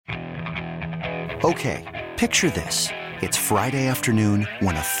Okay, picture this. It's Friday afternoon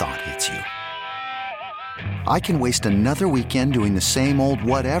when a thought hits you. I can waste another weekend doing the same old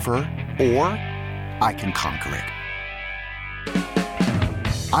whatever, or I can conquer it.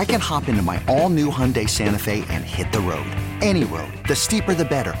 I can hop into my all-new Hyundai Santa Fe and hit the road. Any road. The steeper, the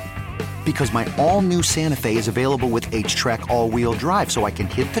better. Because my all-new Santa Fe is available with H-Track all-wheel drive, so I can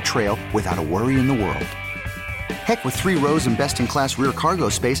hit the trail without a worry in the world. Heck, with 3 rows and best-in-class rear cargo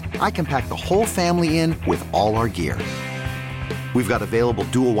space, I can pack the whole family in with all our gear. We've got available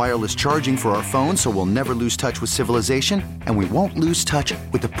dual wireless charging for our phones, so we'll never lose touch with civilization, and we won't lose touch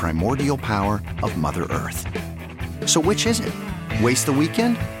with the primordial power of Mother Earth. So which is it? Waste the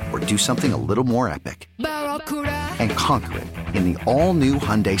weekend or do something a little more epic? And conquer it in the all-new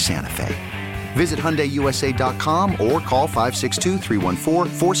Hyundai Santa Fe. Visit HyundaiUSA.com or call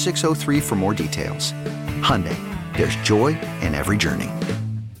 562-314-4603 for more details. Hyundai, there's joy in every journey.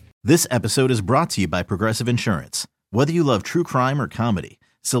 This episode is brought to you by Progressive Insurance. Whether you love true crime or comedy,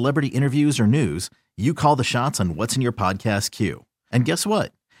 celebrity interviews or news, you call the shots on what's in your podcast queue. And guess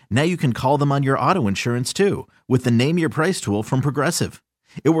what? Now you can call them on your auto insurance too with the Name Your Price tool from Progressive.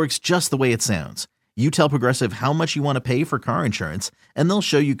 It works just the way it sounds. You tell Progressive how much you want to pay for car insurance, and they'll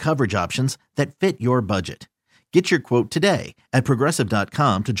show you coverage options that fit your budget. Get your quote today at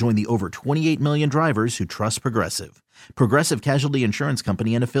Progressive.com to join the over 28 million drivers who trust Progressive. Progressive Casualty Insurance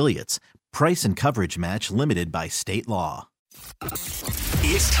Company and Affiliates. Price and coverage match limited by state law.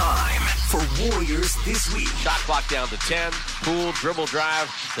 It's time for Warriors This Week. Shot clock down to 10. Poole, dribble drive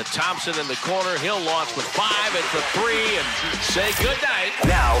to Thompson in the corner. He'll launch with 5 and for 3 and say goodnight.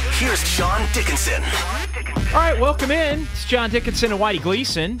 Now, here's John Dickinson. All right, welcome in. It's John Dickinson and Whitey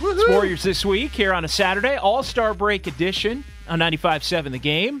Gleason. It's Warriors This Week here on a Saturday. All-Star Break edition on 95.7 The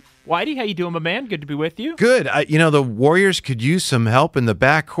Game. Whitey, how you doing, my man? Good to be with you. Good. The Warriors could use some help in the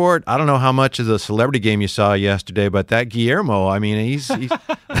backcourt. I don't know how much of the celebrity game you saw yesterday, but that Guillermo, I mean, he's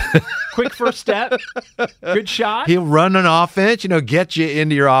quick first step, good shot. He'll run an offense, get you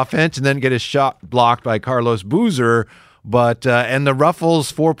into your offense, and then get his shot blocked by Carlos Boozer. But and the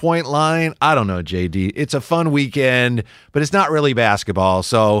Ruffles 4-point line, I don't know, JD. It's a fun weekend, but it's not really basketball.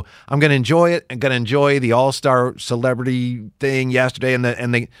 So I'm going to enjoy it. I'm going to enjoy the All-Star celebrity thing yesterday and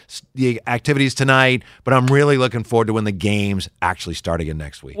the activities tonight. But I'm really looking forward to when the games actually start again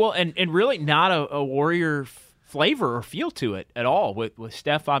next week. Well, and really not a Warrior flavor or feel to it at all, with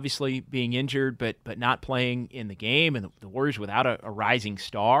Steph obviously being injured but not playing in the game, and the Warriors without a rising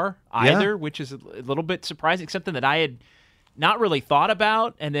star either, which is a little bit surprising, something that I had not really thought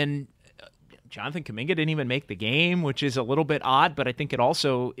about. And then Jonathan Kuminga didn't even make the game, which is a little bit odd, but I think it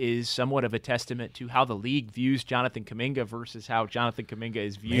also is somewhat of a testament to how the league views Jonathan Kuminga versus how Jonathan Kuminga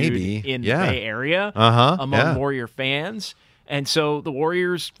is viewed in the Bay Area among Warrior fans. And so the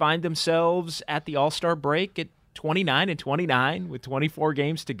Warriors find themselves at the All-Star break at 29-29 with 24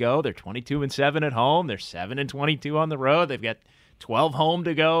 games to go. They're 22-7 at home. They're 7-22 on the road. They've got 12 home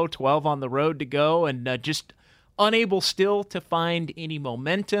to go, 12 on the road to go, and just unable still to find any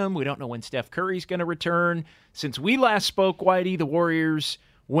momentum. We don't know when Steph Curry's going to return. Since we last spoke, Whitey, the Warriors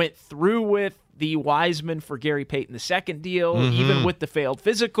went through with the Wiseman for Gary Payton II deal, even with the failed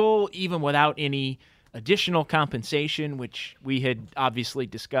physical, even without any additional compensation, which we had obviously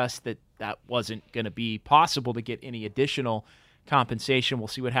discussed that wasn't going to be possible to get any additional compensation. We'll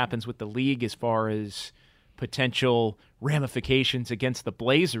see what happens with the league as far as potential ramifications against the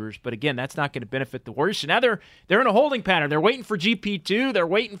Blazers. But again, that's not going to benefit the Warriors. So now they're in a holding pattern. They're waiting for GP2. They're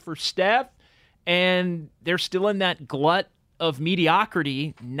waiting for Steph. And they're still in that glut of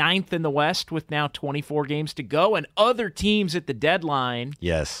mediocrity, 9th in the West with now 24 games to go, and other teams at the deadline,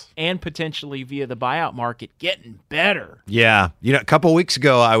 and potentially via the buyout market, getting better. Yeah. A couple of weeks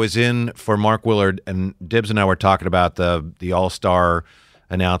ago, I was in for Mark Willard, and Dibbs and I were talking about the All-Star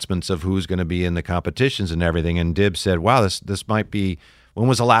announcements of who's going to be in the competitions and everything, and Dibbs said, wow, this might be, when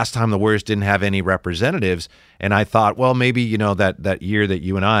was the last time the Warriors didn't have any representatives? And I thought, well, maybe, that year that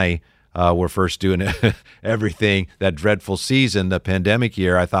you and I were first doing everything, that dreadful season, the pandemic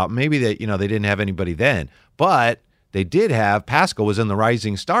year, I thought maybe that, they didn't have anybody then. But they did have, Pascal was in the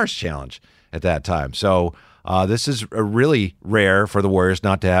Rising Stars Challenge at that time. So this is really rare for the Warriors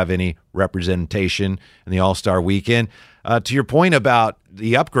not to have any representation in the All-Star weekend. To your point about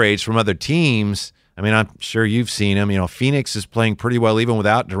the upgrades from other teams, I mean, I'm sure you've seen them. Phoenix is playing pretty well even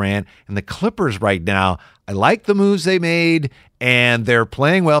without Durant. And the Clippers right now, I like the moves they made, and they're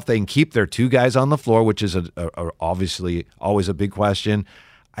playing well if they can keep their 2 guys on the floor, which is obviously always a big question.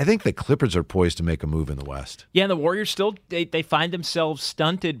 I think the Clippers are poised to make a move in the West. Yeah, and the Warriors still, they find themselves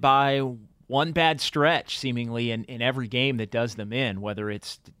stunted by one bad stretch, seemingly, in every game that does them in, whether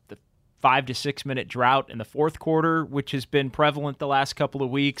it's the 5 to 6 minute drought in the fourth quarter, which has been prevalent the last couple of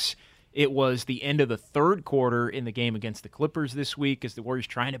weeks. It was the end of the third quarter in the game against the Clippers this week as the Warriors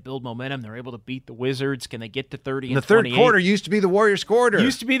trying to build momentum. They're able to beat the Wizards. Can they get to 30 and the third 28? quarter used to be the Warriors' quarter.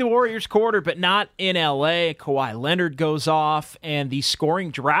 Used to be the Warriors' quarter, but not in L.A. Kawhi Leonard goes off, and the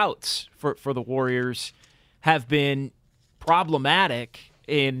scoring droughts for the Warriors have been problematic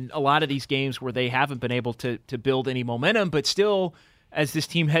in a lot of these games where they haven't been able to build any momentum. But still, as this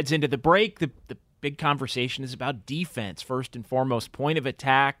team heads into the break, the big conversation is about defense. First and foremost, point of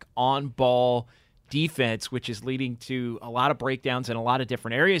attack, on-ball defense, which is leading to a lot of breakdowns in a lot of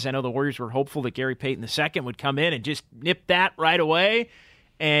different areas. I know the Warriors were hopeful that Gary Payton II would come in and just nip that right away,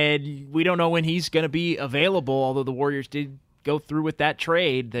 and we don't know when he's going to be available, although the Warriors did go through with that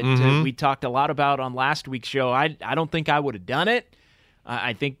trade that we talked a lot about on last week's show. I don't think I would have done it.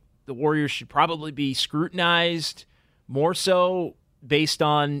 I think the Warriors should probably be scrutinized more so based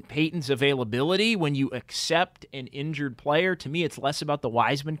on Peyton's availability. When you accept an injured player, to me, it's less about the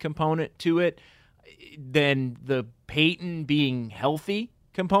Wiseman component to it than the Peyton being healthy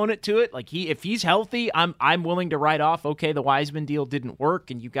component to it. Like if he's healthy, I'm willing to write off, okay, the Wiseman deal didn't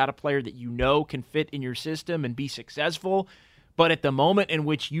work, and you got a player that you know can fit in your system and be successful. But at the moment in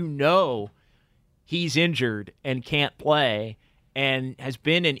which you know he's injured and can't play, and has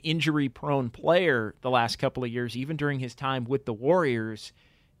been an injury-prone player the last couple of years, even during his time with the Warriors,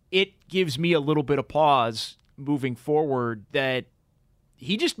 it gives me a little bit of pause moving forward that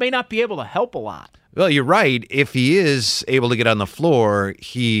he just may not be able to help a lot. Well, you're right. If he is able to get on the floor,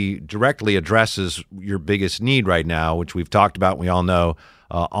 he directly addresses your biggest need right now, which we've talked about, and we all know,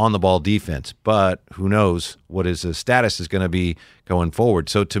 on-the-ball defense. But who knows what his status is going to be going forward.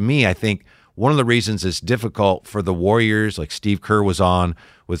 So to me, I think one of the reasons it's difficult for the Warriors, like Steve Kerr was on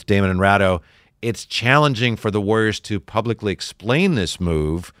with Damon and Ratto, it's challenging for the Warriors to publicly explain this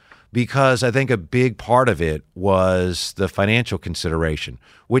move because I think a big part of it was the financial consideration,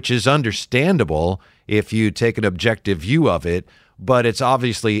 which is understandable if you take an objective view of it, but it's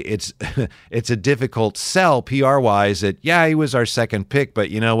obviously it's a difficult sell PR-wise that, yeah, he was our second pick, but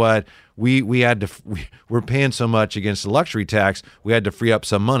you know what? We're paying so much against the luxury tax, we had to free up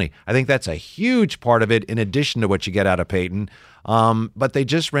some money. I think that's a huge part of it in addition to what you get out of Peyton. But they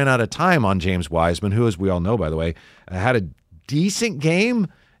just ran out of time on James Wiseman, who, as we all know, by the way, had a decent game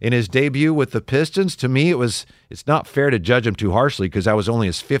in his debut with the Pistons. To me, it's not fair to judge him too harshly because that was only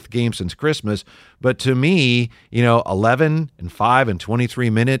his fifth game since Christmas. But to me, 11 and 5 and 23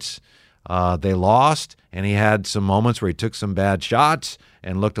 minutes, they lost, and he had some moments where he took some bad shots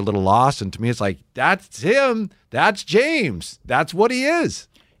and looked a little lost. And to me, it's like, that's him. That's James. That's what he is.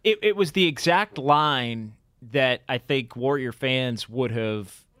 It was the exact line that I think Warrior fans would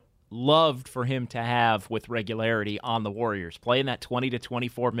have loved for him to have with regularity on the Warriors. Playing that 20 to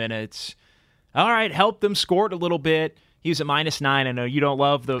 24 minutes. All right, help them score it a little bit. He was at -9. I know you don't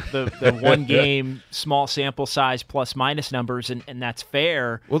love the one game, small sample size plus minus numbers, and that's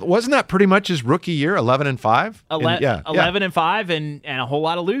fair. Well, wasn't that pretty much his rookie year, 11 and 5? 11 and 5 and a whole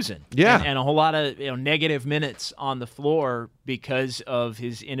lot of losing. Yeah. And a whole lot of negative minutes on the floor because of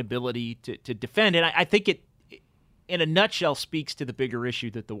his inability to defend. And I think it, in a nutshell, speaks to the bigger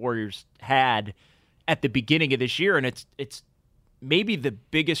issue that the Warriors had at the beginning of this year, and it's maybe the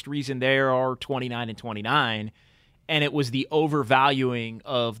biggest reason they are 29 and 29. And it was the overvaluing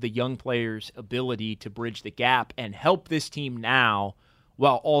of the young players' ability to bridge the gap and help this team now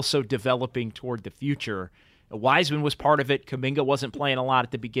while also developing toward the future. Wiseman was part of it. Kuminga wasn't playing a lot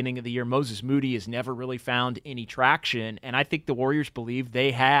at the beginning of the year. Moses Moody has never really found any traction. And I think the Warriors believed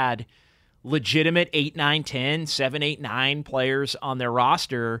they had legitimate 8, 9, 10, 7, 8, 9 players on their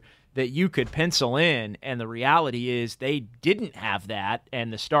roster that you could pencil in, and the reality is they didn't have that,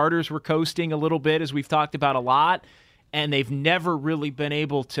 and the starters were coasting a little bit, as we've talked about a lot, and they've never really been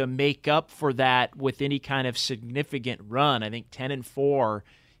able to make up for that with any kind of significant run. I think 10-4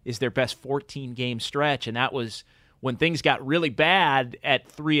 is their best 14-game stretch, and that was when things got really bad at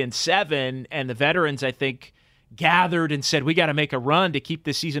 3-7, and the veterans, I think, gathered and said, we got to make a run to keep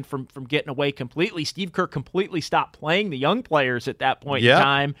this season from getting away completely. Steve Kerr completely stopped playing the young players at that point in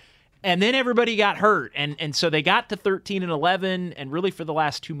time. And then everybody got hurt. And so they got to 13-11, and really for the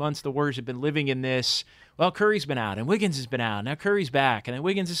last 2 months, the Warriors have been living in this, well, Curry's been out, and Wiggins has been out. Now Curry's back, and then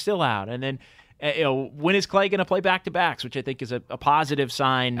Wiggins is still out. And then, when is Clay going to play back-to-backs, which I think is a positive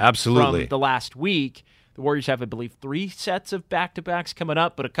sign from the last week. The Warriors have, I believe, 3 sets of back-to-backs coming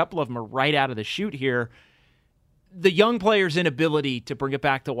up, but a couple of them are right out of the chute here. The young player's inability to bring it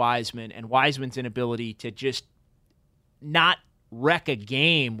back to Wiseman, and Wiseman's inability to just not wreck a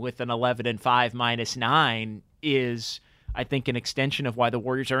game with an 11-5 -9 is I think, an extension of why the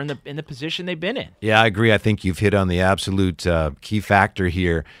Warriors are in the position they've been in. Yeah, I agree. I think you've hit on the absolute key factor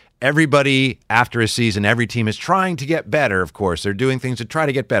here. Everybody, after a season, every team is trying to get better, of course. They're doing things to try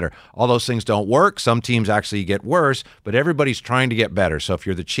to get better. All those things don't work. Some teams actually get worse, but everybody's trying to get better. So if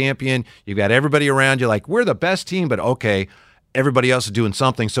you're the champion, you've got everybody around you like, we're the best team, but okay, everybody else is doing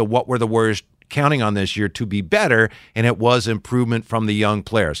something. So what were the Warriors counting on this year to be better? And it was improvement from the young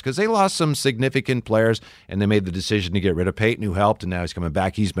players because they lost some significant players, and they made the decision to get rid of Peyton, who helped, and now he's coming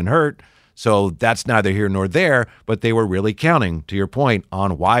back. He's been hurt. So that's neither here nor there, but they were really counting, to your point,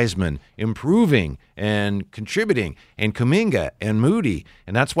 on Wiseman improving and contributing, and Kuminga and Moody.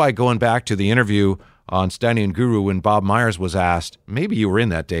 And that's why, going back to the interview on Steiny and Guru, when Bob Myers was asked, maybe you were in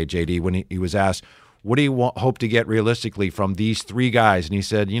that day, JD, when he was asked, what do you hope to get realistically from these three guys? And he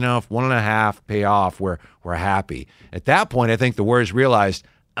said, if 1.5 pay off, we're happy. At that point, I think the Warriors realized,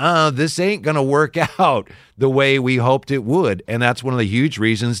 this ain't going to work out the way we hoped it would. And that's one of the huge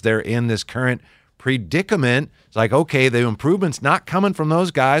reasons they're in this current predicament. It's like, okay, the improvement's not coming from those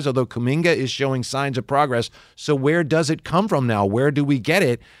guys, although Kuminga is showing signs of progress. So where does it come from now? Where do we get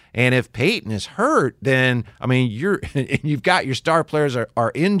it? And if Peyton is hurt, then, you've got your star players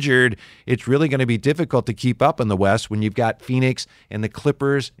are injured. It's really going to be difficult to keep up in the West when you've got Phoenix and the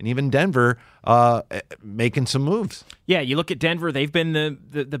Clippers and even Denver making some moves. Yeah, you look at Denver, they've been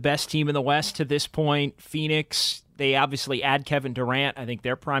the best team in the West to this point. Phoenix, they obviously add Kevin Durant. I think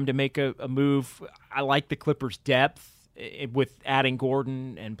they're primed to make a move. I like the Clippers' depth with adding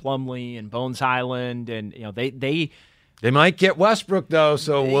Gordon and Plumlee and Bones Highland, and They might get Westbrook, though,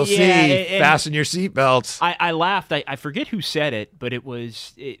 so we'll see. Fasten your seatbelts. I laughed. I forget who said it, but it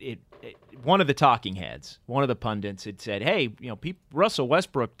was one of the talking heads, one of the pundits had said, hey, Russell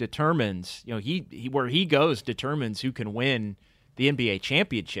Westbrook determines, he where he goes determines who can win the NBA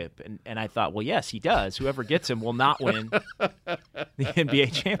championship. And I thought, well, yes, he does. Whoever gets him will not win the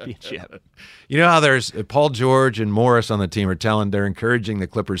NBA championship. You know how there's Paul George and Morris on the team they're encouraging the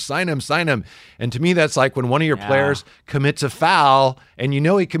Clippers, sign him. And to me, that's like when one of your players commits a foul and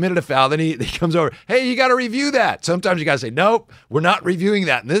he committed a foul, then he comes over, hey, you got to review that. Sometimes you got to say, nope, we're not reviewing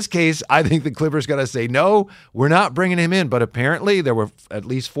that. In this case, I think the Clippers got to say, no, we're not bringing him in. But apparently there were at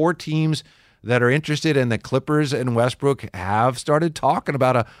least 4 teams that are interested, and the Clippers and Westbrook have started talking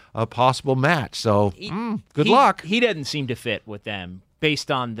about a possible match. So good luck. He doesn't seem to fit with them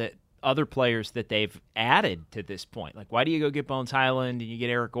based on the other players that they've added to this point. Like, why do you go get Bones Highland and you get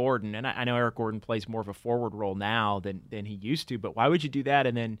Eric Gordon? And I know Eric Gordon plays more of a forward role now than he used to, but why would you do that?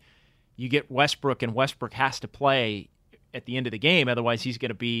 And then you get Westbrook, and Westbrook has to play at the end of the game. Otherwise, he's going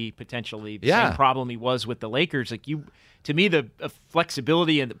to be potentially the same problem he was with the Lakers. To me, the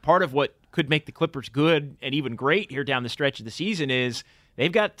flexibility and part of what could make the Clippers good and even great here down the stretch of the season is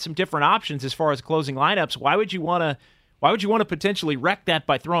they've got some different options as far as closing lineups. Why would you want to potentially wreck that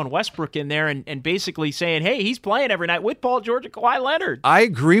by throwing Westbrook in there and basically saying, hey, he's playing every night with Paul George and Kawhi Leonard? I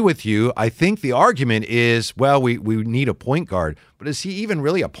agree with you. I think the argument is, well, we need a point guard. But is he even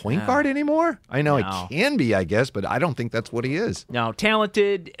really a point guard anymore? I know he can be, I guess, but I don't think that's what he is. No,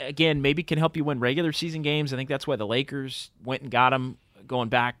 talented, again, maybe can help you win regular season games. I think that's why the Lakers went and got him going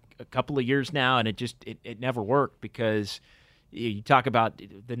back a couple of years now, and it never worked because you talk about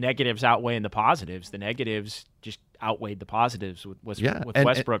the negatives outweighing the positives. The negatives just outweighed the positives with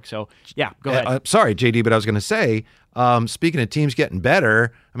Westbrook. So, go ahead. Sorry, JD, but I was going to say, speaking of teams getting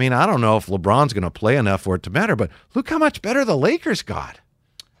better, I don't know if LeBron's going to play enough for it to matter, but look how much better the Lakers got.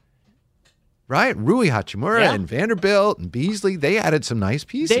 Right? Rui Hachimura and Vanderbilt and Beasley, they added some nice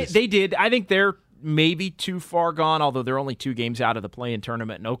pieces. They did. I think they're maybe too far gone, although they're only 2 games out of the play-in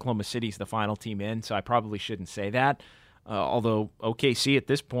tournament, and Oklahoma City's the final team in, so I probably shouldn't say that. Although OKC at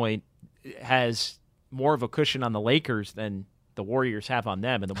this point has more of a cushion on the Lakers than the Warriors have on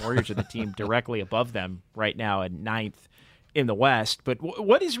them, and the Warriors are the team directly above them right now at 9th in the West. But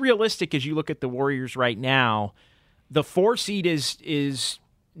what is realistic as you look at the Warriors right now? The 4 seed is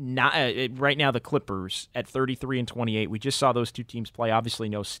not right now the Clippers at 33-28. We just saw those 2 teams play. Obviously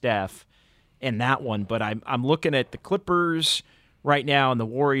no Steph in that one, but I'm looking at the Clippers right now and the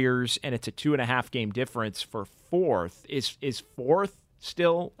Warriors, and it's a 2.5 game difference for 4th. Is 4th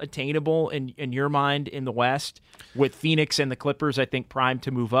still attainable in your mind in the West? With Phoenix and the Clippers, I think, primed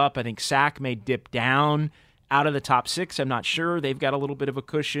to move up. I think Sac may dip down out of the top 6. I'm not sure. They've got a little bit of a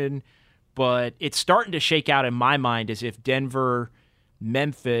cushion, but it's starting to shake out in my mind as if Denver,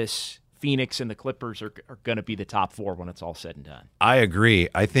 Memphis, Phoenix, and the Clippers are going to be the top 4 when it's all said and done. I agree.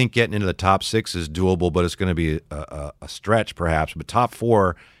 I think getting into the top 6 is doable, but it's going to be a stretch perhaps. But top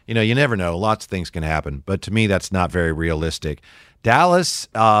 4, you never know. Lots of things can happen. But to me, that's not very realistic. Dallas,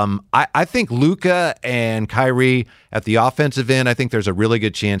 I think Luka and Kyrie at the offensive end, I think there's a really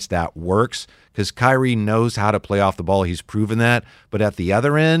good chance that works because Kyrie knows how to play off the ball. He's proven that. But at the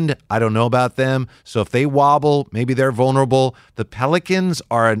other end, I don't know about them. So if they wobble, maybe they're vulnerable. The Pelicans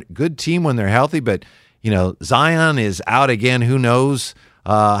are a good team when they're healthy, but Zion is out again. Who knows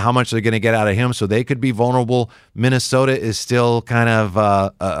how much they're going to get out of him? So they could be vulnerable. Minnesota is still kind of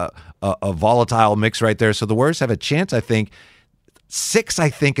a volatile mix right there. So the Warriors have a chance, I think. 6, I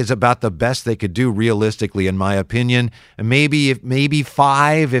think, is about the best they could do realistically, in my opinion. And maybe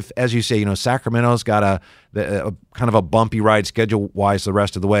 5, if, as you say, Sacramento's got a kind of a bumpy ride schedule-wise the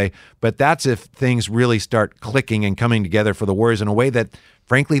rest of the way. But that's if things really start clicking and coming together for the Warriors in a way that,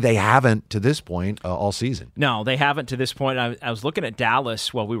 frankly, they haven't to this point all season. No, they haven't to this point. I was looking at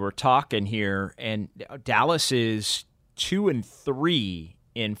Dallas while we were talking here, and Dallas is 2-3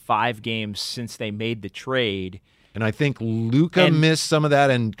 in 5 games since they made the trade. And I think Luka missed some of that,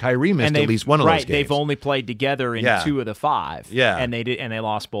 and Kyrie missed at least one of those games. Right, they've only played together in 2 of the 5. Yeah, and they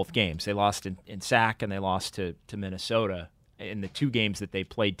lost both games. They lost in Sac, and they lost to Minnesota in the 2 games that they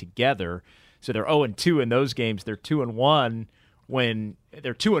played together. So they're 0-2 in those games. They're 2-1 when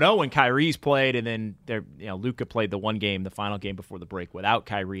they're 2-0 when Kyrie's played, and then Luka played the one game, the final game before the break without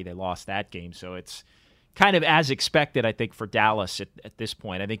Kyrie. They lost that game, so it's kind of as expected, I think, for Dallas at this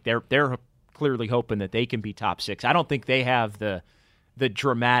point. I think they're clearly hoping that they can be top 6. I don't think they have the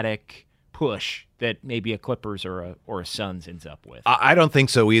dramatic push that maybe a Clippers or a Suns ends up with. I don't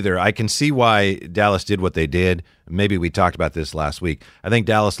think so either. I can see why Dallas did what they did. Maybe we talked about this last week. I think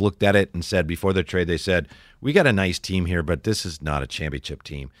Dallas looked at it and said before the trade, they said, we got a nice team here, but this is not a championship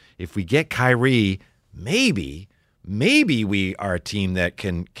team. If we get Kyrie, maybe we are a team that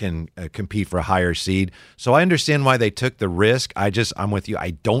can compete for a higher seed. So I understand why they took the risk. I'm with you. I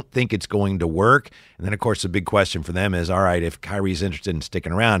don't think it's going to work. And then, of course, the big question for them is, all right, if Kyrie's interested in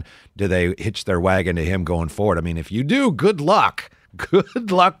sticking around, do they hitch their wagon to him going forward? I mean, if you do, good luck.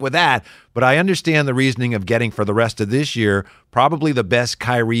 Good luck with that. But I understand the reasoning of getting for the rest of this year probably the best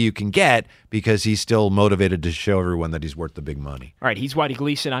Kyrie you can get because he's still motivated to show everyone that he's worth the big money. All right, he's Whitey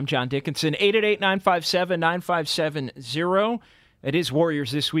Gleason. I'm John Dickinson. 888-957-9570. It is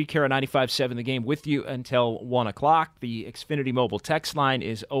Warriors This Week here on 95.7 The Game with you until 1 o'clock. The Xfinity Mobile text line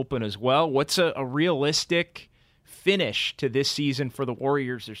is open as well. What's a realistic finish to this season for the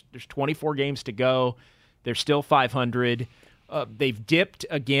Warriors? There's 24 games to go. They're still 500. They've dipped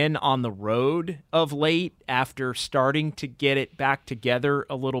again on the road of late after starting to get it back together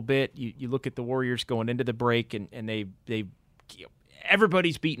a little bit. You look at the Warriors going into the break, and they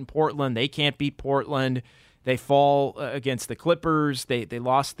everybody's beaten Portland. They can't beat Portland. They fall against the Clippers. They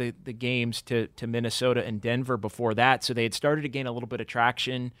lost the games to Minnesota and Denver before that, so they had started to gain a little bit of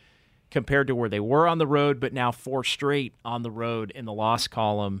traction compared to where they were on the road, but now 4 straight on the road in the loss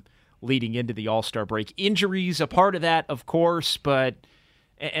column leading into the All-Star break. Injuries, a part of that, of course,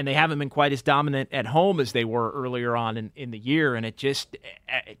 and they haven't been quite as dominant at home as they were earlier on in the year, and it's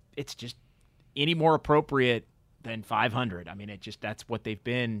just any more appropriate than 500. I mean, that's what they've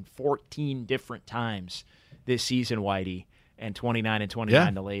been 14 different times this season, Whitey, and 29 and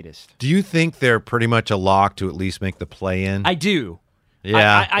 29 the latest. Do you think they're pretty much a lock to at least make the play-in? I do.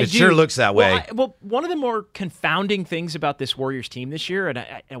 Yeah, I it do. sure looks that way. Well, one of the more confounding things about this Warriors team this year,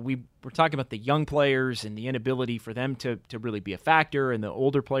 and we were talking about the young players and the inability for them to really be a factor, and the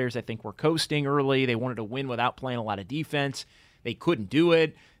older players, I think, were coasting early. They wanted to win without playing a lot of defense. They couldn't do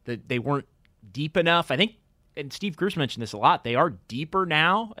it. They weren't deep enough. I think, and Steve Kerr mentioned this a lot, they are deeper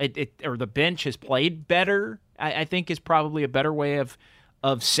now, or the bench has played better, I think is probably a better way of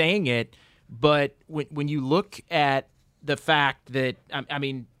saying it. But when you look at the fact that, I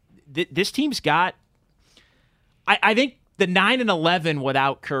mean, this team's got, I think the 9-11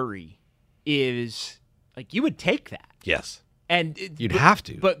 without Curry is, like, you would take that. Yes. And you'd have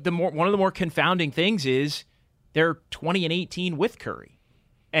to. But one of the more confounding things is they're 20-18 with Curry.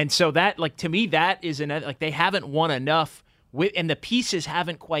 And so that, like, to me, that is they haven't won enough and the pieces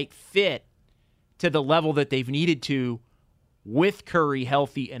haven't quite fit to the level that they've needed to with Curry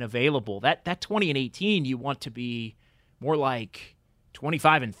healthy and available. That 20-18, you want to be more like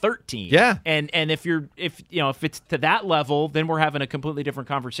 25-13. Yeah. And if it's to that level, then we're having a completely different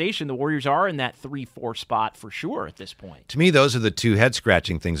conversation. The Warriors are in that 3-4 spot for sure at this point. To me, those are the two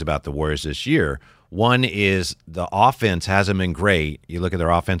head-scratching things about the Warriors this year. One is the offense hasn't been great. You look at their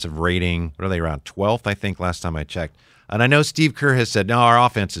offensive rating, what are they, around 12th, I think, last time I checked. And I know Steve Kerr has said, no, our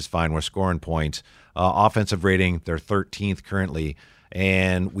offense is fine. We're scoring points. Offensive rating, they're 13th currently.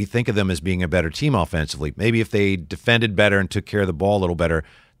 And we think of them as being a better team offensively. Maybe if they defended better and took care of the ball a little better,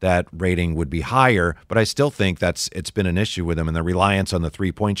 that rating would be higher, but I still think it's been an issue with them, and the reliance on the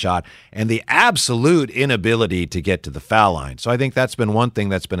three-point shot and the absolute inability to get to the foul line. So I think that's been one thing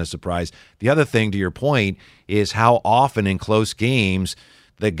that's been a surprise. The other thing, to your point, is how often in close games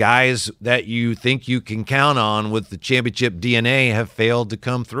the guys that you think you can count on with the championship DNA have failed to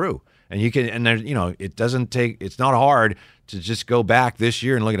come through. And it's not hard to just go back this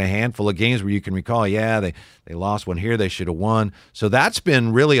year and look at a handful of games where you can recall, they lost one here, they should have won. So that's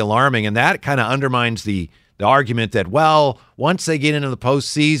been really alarming, and that kind of undermines the argument that, well, once they get into the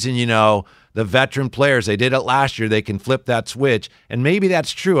postseason, the veteran players, they did it last year, they can flip that switch. And maybe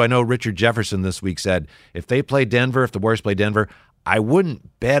that's true. I know Richard Jefferson this week said if the Warriors play Denver, I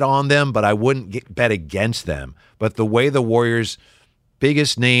wouldn't bet on them, but I wouldn't bet against them. But the way the Warriors'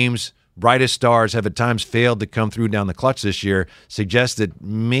 biggest names, brightest stars have at times failed to come through down the clutch this year suggests that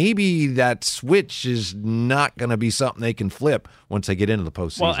maybe that switch is not going to be something they can flip once they get into the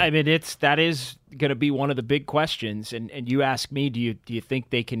postseason. Well, I mean, that is going to be one of the big questions. And you ask me, do you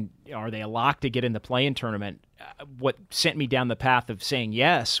think they can? Are they a lock to get in the play-in tournament? What sent me down the path of saying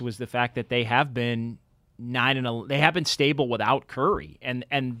yes was the fact that they have been 9-11. They have been stable without Curry, and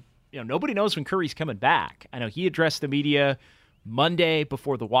nobody knows when Curry's coming back. I know he addressed the media Monday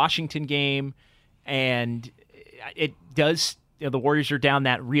before the Washington game, and it does. The Warriors are down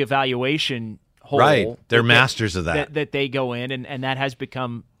that reevaluation hole. Right, they're masters of that. That they go in, and that has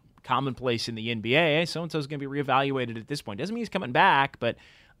become commonplace in the NBA. So and so is going to be reevaluated at this point. Doesn't mean he's coming back, but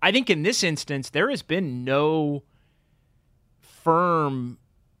I think in this instance there has been no firm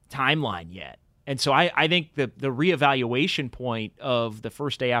timeline yet. And so I think the reevaluation point of the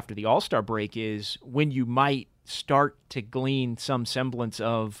first day after the All-Star break is when you might start to glean some semblance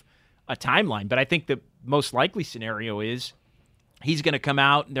of a timeline. But I think the most likely scenario is he's going to come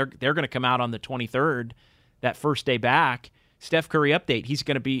out, and they're going to come out on the 23rd, that first day back. Steph Curry update.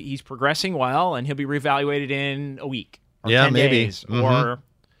 He's progressing well, and he'll be reevaluated in a week or 10 days or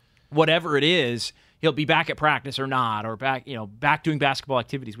whatever it is. He'll be back at practice or not, or back doing basketball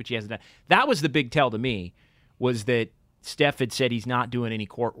activities, which he hasn't done. That was the big tell to me, was that Steph had said he's not doing any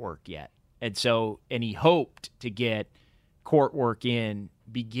court work yet. And he hoped to get court work in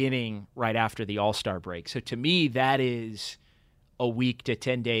beginning right after the All-Star break. So to me, that is a week to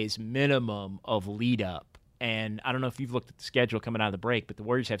 10 days minimum of lead up. And I don't know if you've looked at the schedule coming out of the break, but the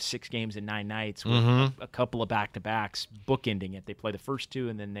Warriors have 6 games in 9 nights with a couple of back-to-backs bookending it. They play the first 2,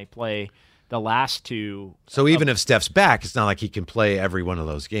 and then they play the last 2. So even if Steph's back, it's not like he can play every one of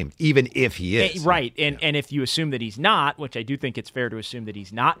those games, even if he is. Right. And if you assume that he's not, which I do think it's fair to assume that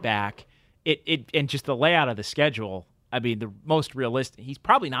he's not back, and just the layout of the schedule, I mean, the most realistic, he's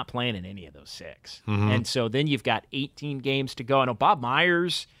probably not playing in any of those 6. And so then you've got 18 games to go. I know Bob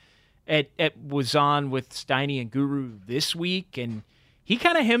Myers was on with Steiny and Guru this week, and he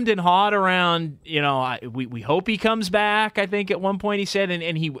kind of hemmed and hawed around, we hope he comes back, I think at one point he said, and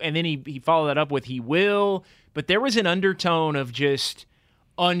then he followed that up with he will. But there was an undertone of just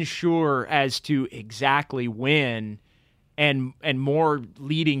unsure as to exactly when, and more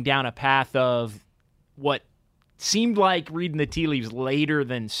leading down a path of what seemed like reading the tea leaves later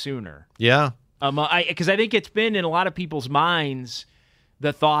than sooner. Yeah. Because I think it's been in a lot of people's minds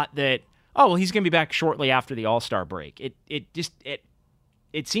the thought that, he's going to be back shortly after the All-Star break.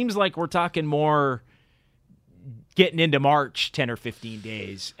 It seems like we're talking more getting into March 10 or 15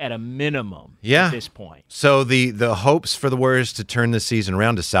 days at a minimum at this point. So the hopes for the Warriors to turn this season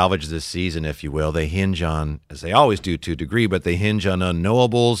around, to salvage this season, if you will, they hinge on, as they always do to a degree, but they hinge on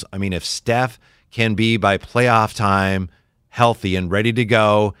unknowables. I mean, if Steph can be by playoff time healthy and ready to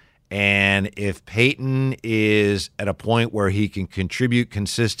go, and if Peyton is at a point where he can contribute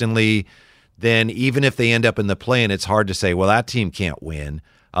consistently, then even if they end up in the play-in, it's hard to say, well, that team can't win.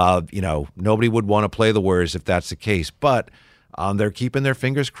 Nobody would want to play the Warriors if that's the case. But they're keeping their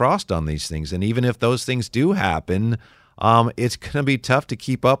fingers crossed on these things. And even if those things do happen, it's going to be tough to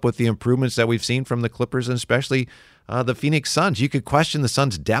keep up with the improvements that we've seen from the Clippers and especially the Phoenix Suns. You could question the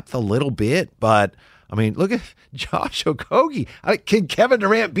Suns' depth a little bit, but I mean, look at Josh Okogie. Can Kevin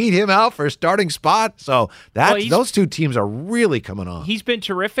Durant beat him out for a starting spot? So those two teams are really coming on. He's been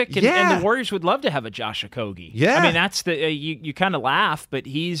terrific, and the Warriors would love to have a Josh Okogie. Yeah, I mean that's the you kind of laugh, but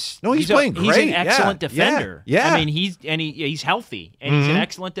he's playing great. He's an excellent defender. Yeah. I mean he's healthy, and he's an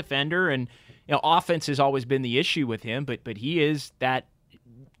excellent defender, and offense has always been the issue with him, but he is that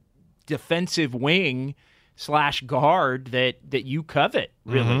defensive wing / guard that you covet,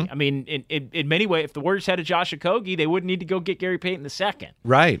 really. I mean, in many ways, if the Warriors had a Josh Okogie, they wouldn't need to go get Gary Payton II.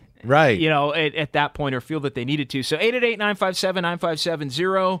 Right. At that point, or feel that they needed to. So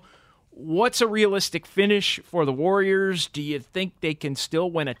 888-957-9570. what's a realistic finish for the Warriors? Do you think they can still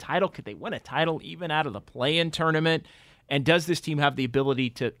win a title? Could they win a title even out of the play-in tournament? And does this team have the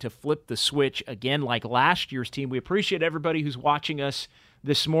ability to flip the switch again like last year's team? We appreciate everybody who's watching us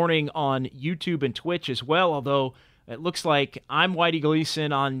this morning on YouTube and Twitch as well, although it looks like I'm Whitey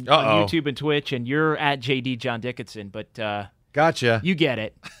Gleason on YouTube and Twitch, and you're at JD John Dickinson. But gotcha. You get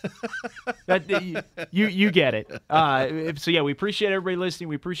it. you get it. So, yeah, we appreciate everybody listening.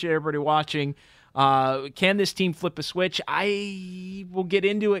 We appreciate everybody watching. Can this team flip a switch? I will get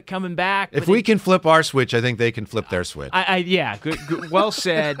into it coming back. If we can flip our switch, I think they can flip their switch. Yeah, good, well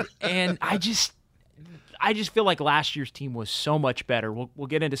said. And I just feel like last year's team was so much better. We'll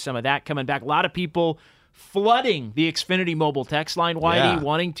get into some of that coming back. A lot of people flooding the Xfinity Mobile text line, Whitey,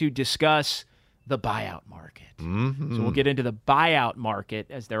 wanting to discuss the buyout market. Mm-hmm. So we'll get into the buyout market,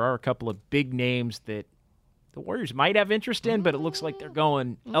 as there are a couple of big names that the Warriors might have interest in, but it looks like they're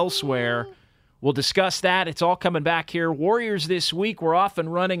going elsewhere. We'll discuss that. It's all coming back here. Warriors this week. We're off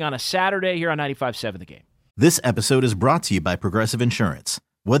and running on a Saturday here on 95.7 The Game. This episode is brought to you by Progressive Insurance.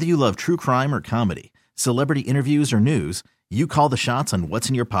 Whether you love true crime or comedy, celebrity interviews or news, you call the shots on what's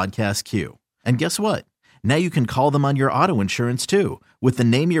in your podcast queue. And guess what? Now you can call them on your auto insurance too with the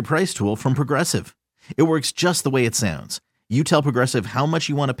Name Your Price tool from Progressive. It works just the way it sounds. You tell Progressive how much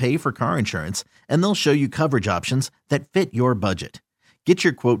you want to pay for car insurance, and they'll show you coverage options that fit your budget. Get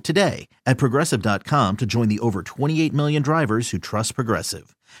your quote today at Progressive.com to join the over 28 million drivers who trust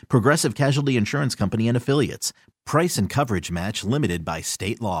Progressive. Progressive Casualty Insurance Company and Affiliates. Price and coverage match limited by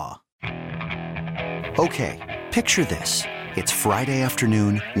state law. Okay, picture this. It's Friday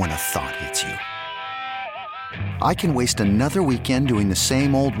afternoon when a thought hits you. I can waste another weekend doing the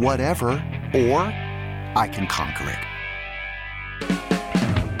same old whatever, or I can conquer it.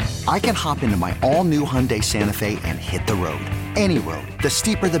 I can hop into my all-new Hyundai Santa Fe and hit the road. Any road. The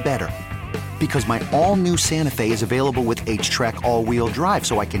steeper, the better. Because my all-new Santa Fe is available with H-Track all-wheel drive,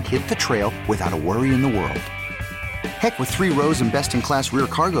 so I can hit the trail without a worry in the world. Heck, with 3 rows and best-in-class rear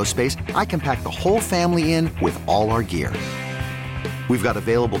cargo space, I can pack the whole family in with all our gear. We've got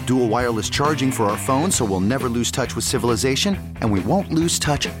available dual wireless charging for our phones, so we'll never lose touch with civilization, and we won't lose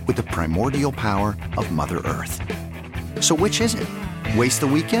touch with the primordial power of Mother Earth. So which is it? Waste the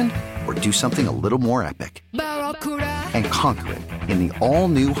weekend or do something a little more epic? And conquer it in the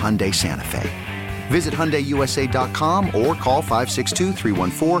all-new Hyundai Santa Fe. Visit HyundaiUSA.com or call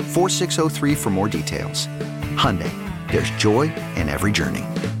 562-314-4603 for more details. Hyundai, there's joy in every journey.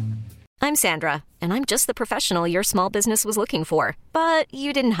 I'm Sandra, and I'm just the professional your small business was looking for. But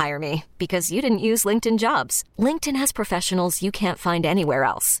you didn't hire me because you didn't use LinkedIn Jobs. LinkedIn has professionals you can't find anywhere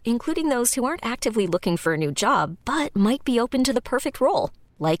else, including those who aren't actively looking for a new job, but might be open to the perfect role,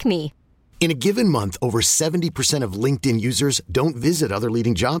 like me. In a given month, over 70% of LinkedIn users don't visit other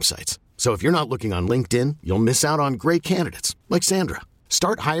leading job sites. So if you're not looking on LinkedIn, you'll miss out on great candidates like Sandra.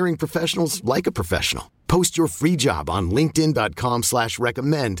 Start hiring professionals like a professional. Post your free job on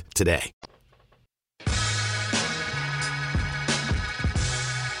linkedin.com/recommend today.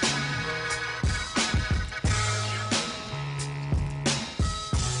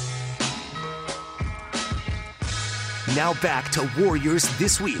 Now back to Warriors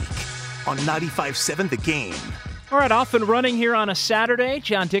This Week on 95.7 The Game. All right, off and running here on a Saturday.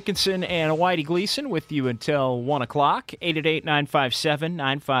 John Dickinson and Whitey Gleason with you until 1 o'clock.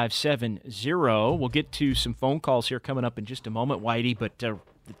 888-957-9570. We'll get to some phone calls here coming up in just a moment, Whitey, but the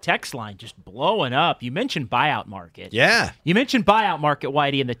text line just blowing up. You mentioned buyout market. Yeah. You mentioned buyout market,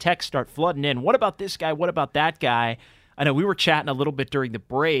 Whitey, and the texts start flooding in. What about this guy? What about that guy? I know we were chatting a little bit during the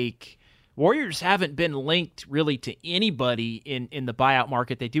break. Warriors haven't been linked really to anybody in the buyout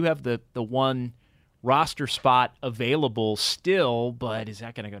market. They do have the one roster spot available still, but is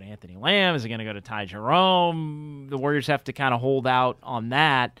that going to go to Anthony Lamb? Is it going to go to Ty Jerome? The Warriors have to kind of hold out on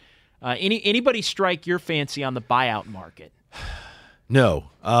that. Anybody strike your fancy on the buyout market?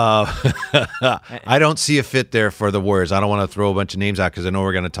 No. I don't see a fit there for the Warriors. I don't want to throw a bunch of names out because I know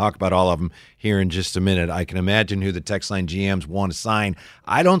we're going to talk about all of them here in just a minute. I can imagine who the text line GMs want to sign.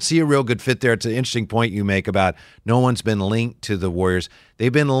 I don't see a real good fit there. It's an interesting point you make about no one's been linked to the Warriors.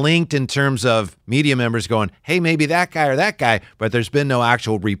 They've been linked in terms of media members going, hey, maybe that guy or that guy, but there's been no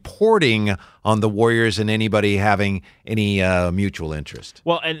actual reporting on the Warriors and anybody having any mutual interest.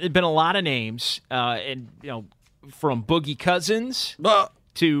 Well, and there's been a lot of names, and from Boogie Cousins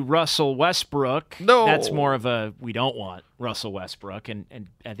to Russell Westbrook. No. That's more of a we don't want Russell Westbrook. And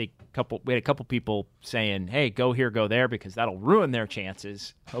I think we had a couple people saying, hey, go here, go there, because that'll ruin their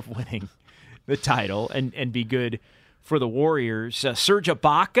chances of winning the title and be good for the Warriors. Serge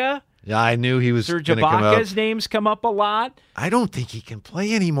Ibaka Yeah, I knew he was Serge going to come up. Ibaka's names come up a lot. I don't think he can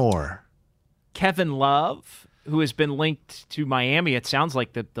play anymore. Kevin Love, who has been linked to Miami. It sounds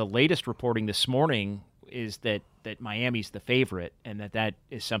like the latest reporting this morning is that Miami's the favorite, and that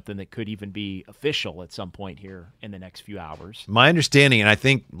is something that could even be official at some point here in the next few hours. My understanding, and I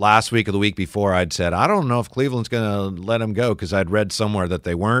think last week or the week before, I'd said, I don't know if Cleveland's going to let him go because I'd read somewhere that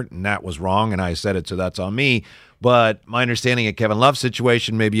they weren't, and that was wrong, and I said it, so that's on me. But my understanding of Kevin Love's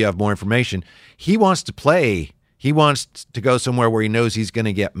situation, maybe you have more information, he wants to play. He wants to go somewhere where he knows he's going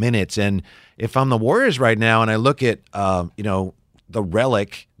to get minutes. And if I'm the Warriors right now and I look at, the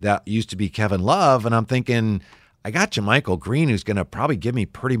relic that used to be Kevin Love, and I'm thinking, I got JaMychal Green, who's going to probably give me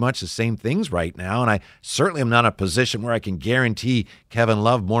pretty much the same things right now, and I certainly am not in a position where I can guarantee Kevin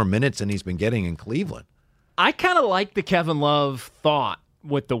Love more minutes than he's been getting in Cleveland. I kind of like the Kevin Love thought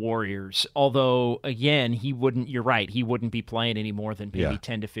with the Warriors, although, again, you're right, he wouldn't be playing any more than maybe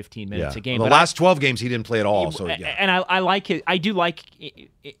 10 to 15 minutes a game. Well, the last 12 games he didn't play at all. And I like I do like,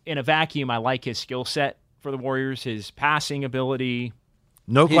 in a vacuum, I like his skill set for the Warriors, his passing ability,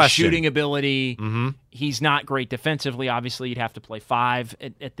 no his question, shooting ability. Mm-hmm. He's not great defensively. Obviously, you'd have to play 5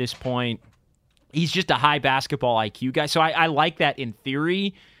 at this point. He's just a high basketball IQ guy. So I like that in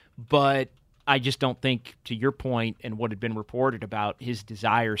theory, but I just don't think, to your point and what had been reported about his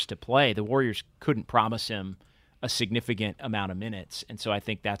desires to play, the Warriors couldn't promise him a significant amount of minutes. And so I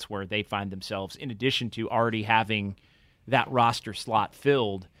think that's where they find themselves, in addition to already having that roster slot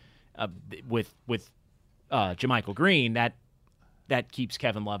filled with JaMychal Green, that keeps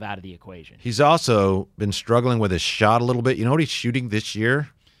Kevin Love out of the equation. He's also been struggling with his shot a little bit. You know what he's shooting this year?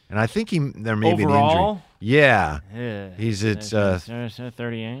 And I think there may be an injury. Yeah. He's at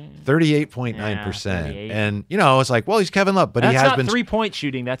 38.9%. And, it's like, well, he's Kevin Love, but he has been. That's not 3-point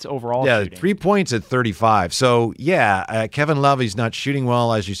shooting. That's overall shooting. 3 points at 35. So, Kevin Love, he's not shooting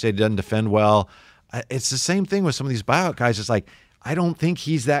well. As you say, doesn't defend well. It's the same thing with some of these buyout guys. It's like, I don't think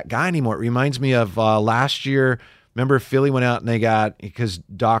he's that guy anymore. It reminds me of last year. Remember, Philly went out and they got, because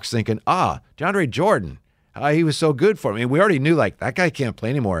Doc's thinking, DeAndre Jordan. He was so good for me. We already knew, that guy can't play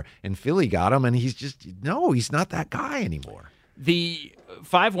anymore. And Philly got him, and he's not that guy anymore. The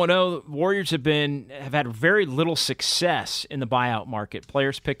 5-1-0 Warriors have had very little success in the buyout market.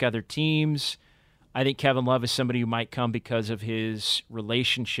 Players pick other teams. I think Kevin Love is somebody who might come because of his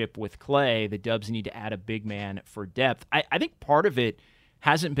relationship with Clay. The Dubs need to add a big man for depth. I think part of it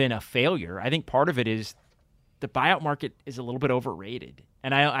hasn't been a failure. I think part of it is the buyout market is a little bit overrated.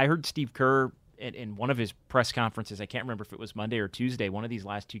 And I heard Steve Kerr in one of his press conferences, I can't remember if it was Monday or Tuesday, one of these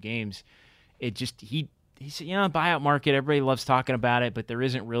last 2 games, he said, buyout market, everybody loves talking about it, but there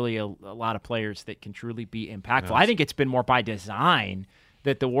isn't really a lot of players that can truly be impactful. I think it's been more by design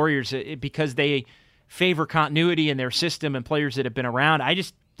that the Warriors, because they favor continuity in their system and players that have been around, I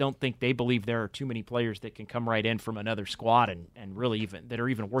just don't think they believe there are too many players that can come right in from another squad and really that are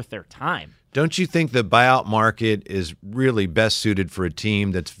even worth their time. Don't you think the buyout market is really best suited for a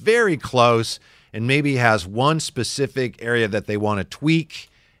team that's very close and maybe has one specific area that they want to tweak?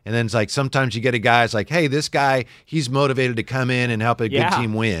 And then it's like sometimes you get a guy that's like, hey, this guy, he's motivated to come in and help a good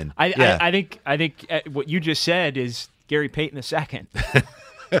team win. I think what you just said is Gary Payton II.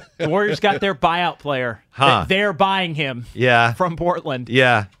 The Warriors got their buyout player. They're buying him from Portland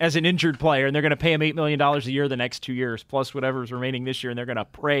as an injured player, and they're going to pay him $8 million a year the next 2 years, plus whatever's remaining this year, and they're going to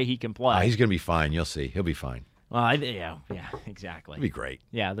pray he can play. He's going to be fine. You'll see. He'll be fine. Well, exactly. It'll be great.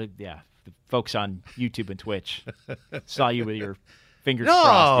 The folks on YouTube and Twitch saw you with your fingers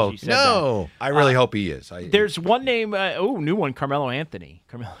crossed as you said that. I really hope he is. There's one name, new one, Carmelo Anthony.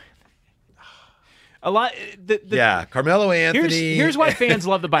 A lot. Carmelo Anthony. Here's why fans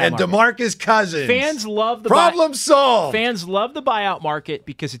love the buyout market. And DeMarcus Cousins. Fans love the problem solved. Fans love the buyout market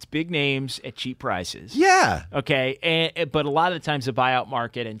because it's big names at cheap prices. Yeah. Okay. But a lot of the times the buyout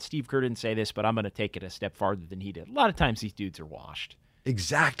market, and Steve Kerr didn't say this, but I'm going to take it a step farther than he did. A lot of times these dudes are washed.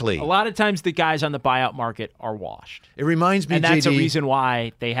 Exactly. A lot of times the guys on the buyout market are washed. It reminds me, and that's a reason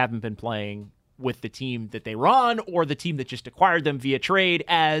why they haven't been playing with the team that they run or the team that just acquired them via trade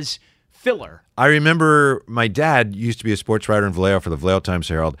as filler. I remember my dad used to be a sports writer in Vallejo for the Vallejo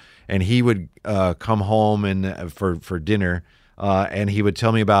Times-Herald, and he would come home and for dinner, and he would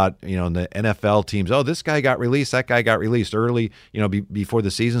tell me about the NFL teams. Oh, this guy got released, that guy got released early, before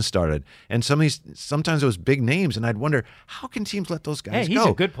the season started. And sometimes it was big names, and I'd wonder, how can teams let those guys go?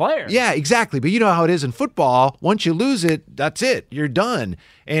 He's a good player. Yeah, exactly. But you know how it is in football. Once you lose it, that's it. You're done.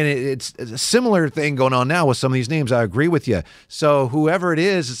 And it's a similar thing going on now with some of these names. I agree with you. So whoever it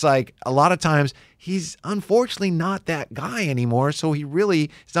is, it's like a lot of times he's unfortunately not that guy anymore. So he really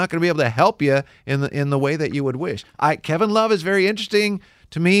is not going to be able to help you in the way that you would wish. Kevin Love is very interesting.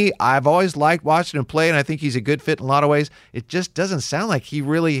 To me, I've always liked watching him play, and I think he's a good fit in a lot of ways. It just doesn't sound like he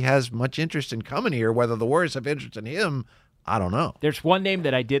really has much interest in coming here. Whether the Warriors have interest in him, I don't know. There's one name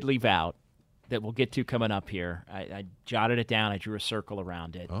that I did leave out that we'll get to coming up here. I jotted it down. I drew a circle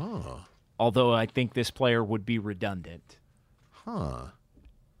around it. Oh. Although I think this player would be redundant.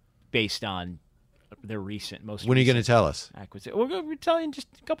 Based on their most When are you going to tell us? Acquisition. We're going to tell you in just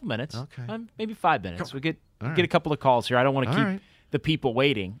a couple minutes. Okay. Maybe 5 minutes. We get a couple of calls here. I don't want to keep the people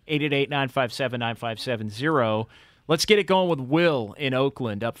waiting. 888-957-9570. Let's get it going with Will in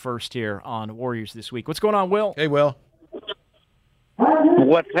Oakland up first here on Warriors This Week. What's going on, Will? Hey, Will.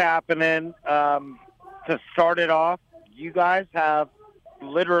 What's happening? To start it off, you guys have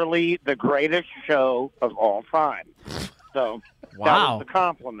literally the greatest show of all time. So wow, that was a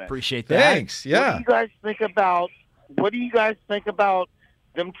compliment. Appreciate that. Thanks. Yeah. What do you guys think about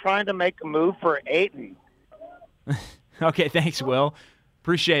them trying to make a move for Ayton? Okay, thanks, Will.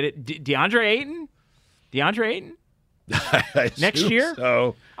 Appreciate it. DeAndre Ayton? Next year?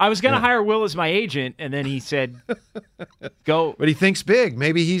 So. I was going to hire Will as my agent, and then he said, go. But he thinks big.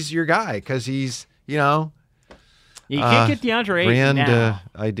 Maybe he's your guy because he's, You can't get DeAndre Ayton now.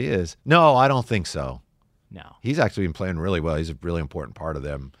 Ideas. No, I don't think so. No. He's actually been playing really well. He's a really important part of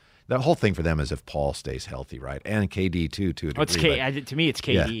them. The whole thing for them is if Paul stays healthy, right? And KD, too, to a degree. To me, it's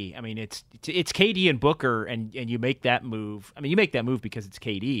KD. Yeah. I mean, it's KD and Booker, and you make that move. I mean, you make that move because it's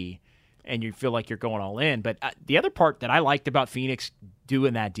KD, and you feel like you're going all in. But the other part that I liked about Phoenix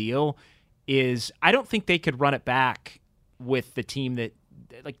doing that deal is I don't think they could run it back with the team that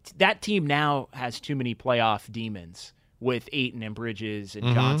team now has too many playoff demons with Ayton and Bridges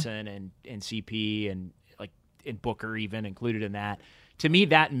and Johnson and CP and Booker even included in that. To me,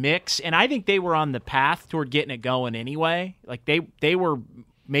 that mix, and I think they were on the path toward getting it going anyway. Like they were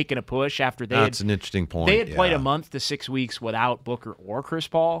making a push after That's an interesting point. They had played a month to 6 weeks without Booker or Chris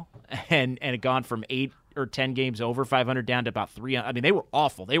Paul, and had gone from 8 or 10 games over 500 down to about 300. I mean, they were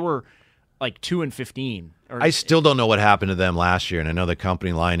awful. They were like 2-15. I still don't know what happened to them last year, and I know the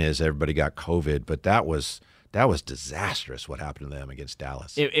company line is everybody got COVID, but that was disastrous what happened to them against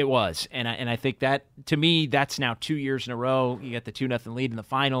Dallas. It was, and I think that, to me, that's now 2 years in a row. You got the 2-0 lead in the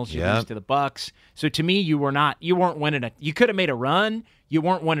finals. You lose to the Bucks. So to me, you weren't winning you could have made a run. You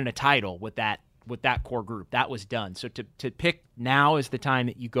weren't winning a title with that core group. That was done. So to pick now is the time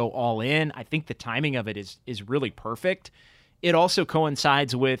that you go all in. I think the timing of it is really perfect. It also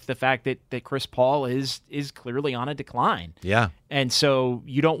coincides with the fact that Chris Paul is clearly on a decline. Yeah. And so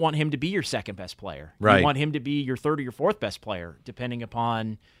you don't want him to be your second best player. Right. You want him to be your third or your fourth best player, depending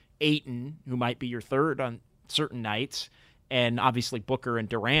upon Ayton, who might be your third on certain nights, and obviously Booker and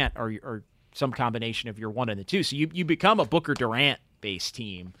Durant are some combination of your 1 and the 2. So you become a Booker Durant-based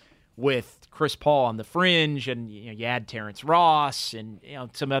team with Chris Paul on the fringe, and you add Terrence Ross and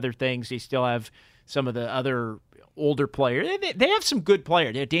some other things. They still have some of the other older players. They have some good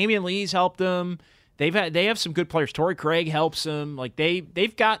players. Damian Lee's helped them. They have some good players. Torrey Craig helps them. Like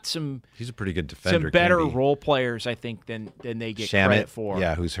they've got some. He's a pretty good defender. Some better role players, I think, than they get credit for.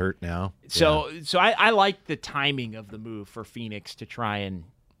 Yeah, who's hurt now. So I like the timing of the move for Phoenix to try and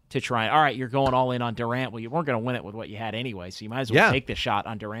all right, you're going all in on Durant. Well, you weren't going to win it with what you had anyway, so you might as well take the shot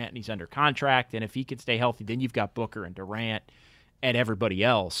on Durant, and he's under contract. And if he can stay healthy, then you've got Booker and Durant and everybody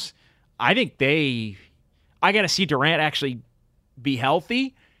else. I think I got to see Durant actually be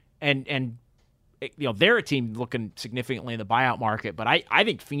healthy, and they're a team looking significantly in the buyout market. But I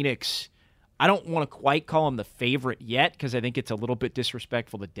think Phoenix, I don't want to quite call them the favorite yet because I think it's a little bit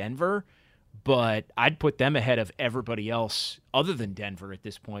disrespectful to Denver. But I'd put them ahead of everybody else other than Denver at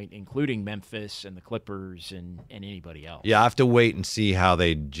this point, including Memphis and the Clippers and anybody else. Yeah, I have to wait and see how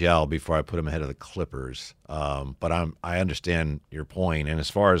they gel before I put them ahead of the Clippers. But I understand your point. And as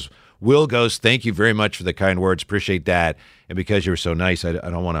far as Will goes, thank you very much for the kind words. Appreciate that. And because you were so nice, I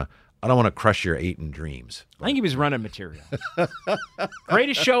don't want to crush your Ayton dreams. I think he was running material.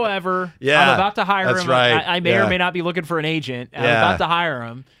 Greatest show ever. Yeah, I'm about to hire him. Right. I may or may not be looking for an agent. I'm about to hire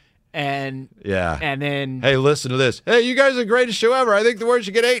him. And then hey, listen to this. Hey, you guys are the greatest show ever. I think the Warriors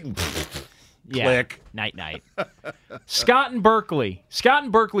should get Ayton. Click. Night. Scott in Berkeley. Scott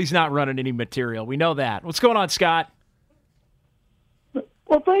in Berkeley's not running any material. We know that. What's going on, Scott?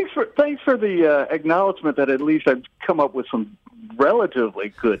 Well, thanks for the acknowledgement that at least I've come up with some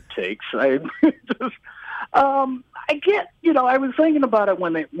relatively good takes. I was thinking about it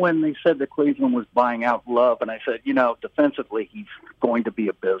when they said that Cleveland was buying out Love, and I said, defensively he's going to be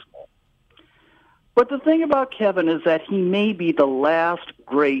abysmal. But the thing about Kevin is that he may be the last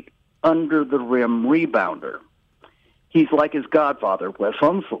great under-the-rim rebounder. He's like his godfather, Wes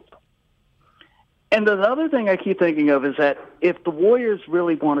Unseld. And the other thing I keep thinking of is that if the Warriors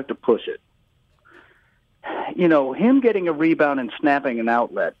really wanted to push it, him getting a rebound and snapping an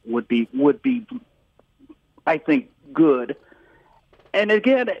outlet would be, I think, good. And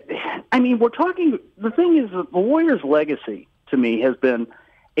again, I mean, the thing is that the Warriors' legacy, to me, has been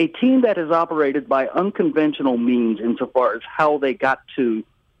a team that has operated by unconventional means insofar as how they got to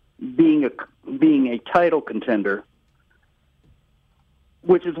being a title contender,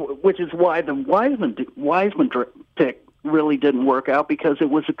 which is why the Wiseman pick really didn't work out, because it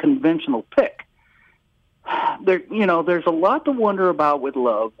was a conventional pick. There's a lot to wonder about with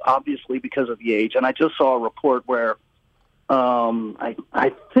Love, obviously because of the age. And I just saw a report where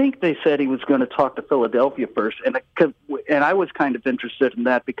I think they said he was going to talk to Philadelphia first, and I was kind of interested in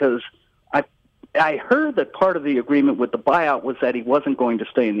that because I heard that part of the agreement with the buyout was that he wasn't going to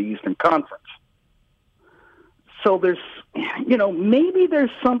stay in the Eastern Conference. So there's, maybe there's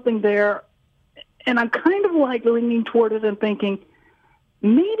something there, and I'm kind of like leaning toward it and thinking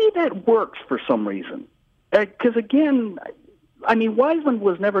maybe that works for some reason. Because again, I mean, Wiseman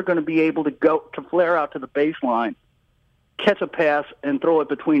was never going to be able to flare out to the baseline, catch a pass, and throw it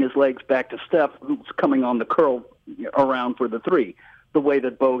between his legs back to Steph, who's coming on the curl around for the three, the way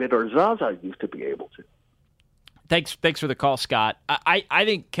that Bogut or Zaza used to be able to. Thanks for the call, Scott. I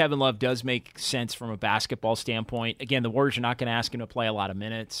think Kevin Love does make sense from a basketball standpoint. Again, the Warriors are not going to ask him to play a lot of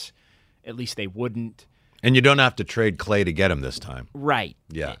minutes. At least they wouldn't. And you don't have to trade Clay to get him this time. Right.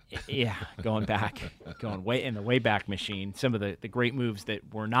 Yeah. Yeah, going way in the Wayback Machine. Some of the great moves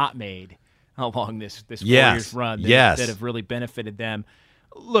that were not made along this Warriors run that have really benefited them.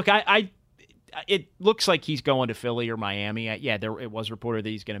 Look, it looks like he's going to Philly or Miami. It was reported that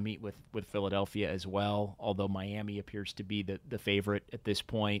he's going to meet with Philadelphia as well, although Miami appears to be the favorite at this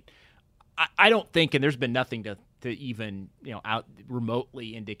point. I don't think, and there's been nothing to even out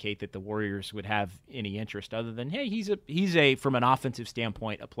remotely indicate that the Warriors would have any interest other than, hey, he's a from an offensive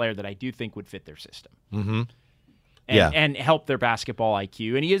standpoint, a player that I do think would fit their system. Mm-hmm. And help their basketball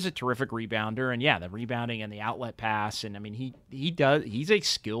IQ. And he is a terrific rebounder, and the rebounding and the outlet pass, and I mean he's a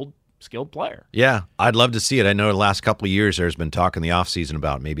skilled player. Yeah, I'd love to see it. I know the last couple of years there's been talk in the offseason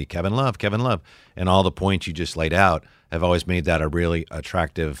about maybe Kevin Love, and all the points you just laid out have always made that a really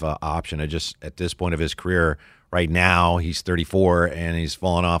attractive option. At this point of his career, right now he's 34 and he's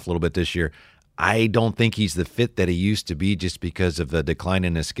fallen off a little bit this year. I don't think he's the fit that he used to be just because of the decline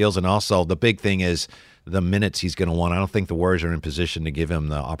in his skills, and also the big thing is the minutes he's going to want. I don't think the Warriors are in position to give him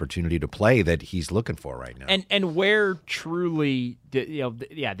the opportunity to play that he's looking for right now. And where truly,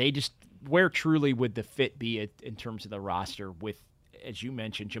 where truly would the fit be in terms of the roster with, as you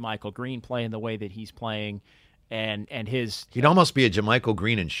mentioned, JaMychal Green playing the way that he's playing, and his he'd almost be a JaMychal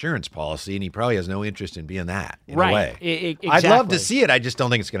Green insurance policy, and he probably has no interest in being that. In a way. Exactly. I'd love to see it. I just don't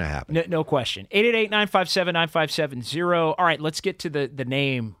think it's going to happen. No question. 888-957-9570. All right, let's get to the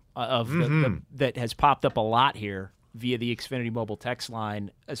name of that has popped up a lot here via the Xfinity Mobile text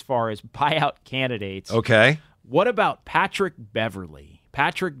line as far as buyout candidates. Okay. What about Patrick Beverley?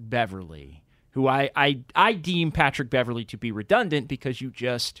 Patrick Beverley, who I deem Patrick Beverley to be redundant because you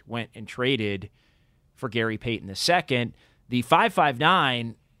just went and traded for Gary Payton II. The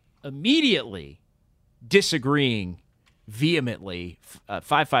 559 immediately disagreeing vehemently.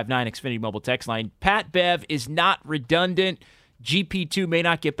 559 Xfinity Mobile text line. Pat Bev is not redundant. GP2 may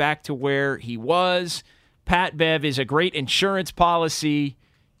not get back to where he was. Pat Bev is a great insurance policy.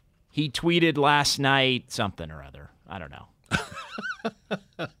 He tweeted last night something or other. I don't know.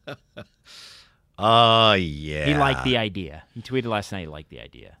 Oh, yeah. He liked the idea. He tweeted last night he liked the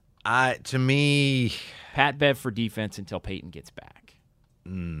idea. To me, Pat Bev for defense until Peyton gets back.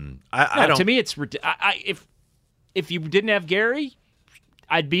 I don't. To me, it's if you didn't have Gary,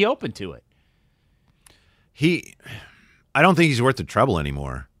 I'd be open to it. I don't think he's worth the trouble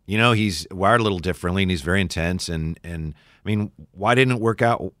anymore. He's wired a little differently, and he's very intense. And I mean, why didn't it work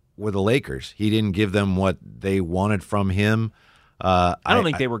out with the Lakers? He didn't give them what they wanted from him. I don't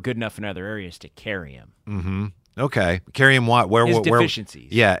think they were good enough in other areas to carry him. Mm-hmm. Okay, carry him what? Where? His where,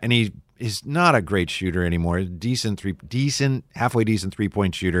 deficiencies. Yeah, and he's not a great shooter anymore. Halfway decent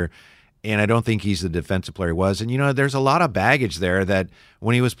 3-point shooter. And I don't think he's the defensive player he was. And, there's a lot of baggage there that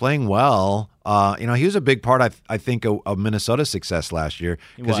when he was playing well, he was a big part, I think, of Minnesota's success last year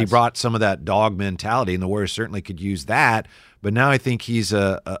because he brought some of that dog mentality, and the Warriors certainly could use that. But now I think he's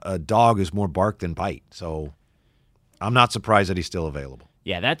a dog who's more bark than bite. So I'm not surprised that he's still available.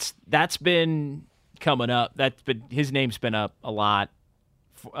 Yeah, that's been coming up. His name's been up a lot.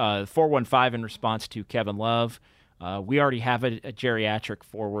 415 in response to Kevin Love. We already have a geriatric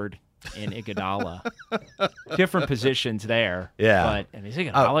forward and Iguodala. Different positions there. Yeah. But is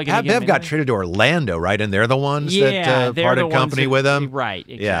Iguodala Pat Bev got traded to Orlando, right? And they're the ones that parted company with him. Right,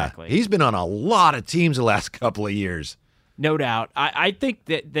 exactly. Yeah. He's been on a lot of teams the last couple of years. No doubt. I think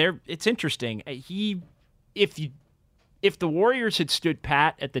that it's interesting. If the Warriors had stood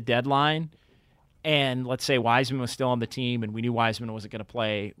pat at the deadline, and let's say Wiseman was still on the team, and we knew Wiseman wasn't going to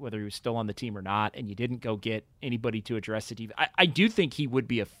play, whether he was still on the team or not, and you didn't go get anybody to address the defense, I do think he would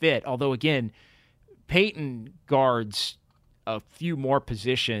be a fit. Although, again, Payton guards a few more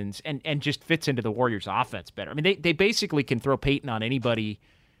positions and just fits into the Warriors' offense better. I mean, they basically can throw Payton on anybody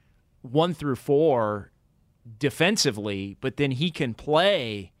 1 through 4 defensively, but then he can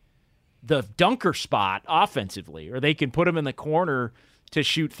play the dunker spot offensively, or they can put him in the corner to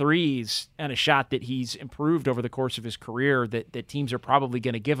shoot threes and a shot that he's improved over the course of his career that teams are probably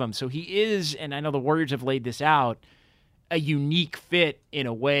going to give him. So he is, and I know the Warriors have laid this out, a unique fit in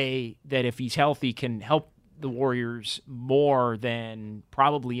a way that if he's healthy can help the Warriors more than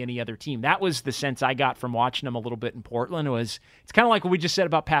probably any other team. That was the sense I got from watching him a little bit in Portland. It's kind of like what we just said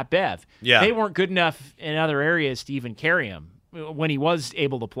about Pat Bev. Yeah. They weren't good enough in other areas to even carry him when he was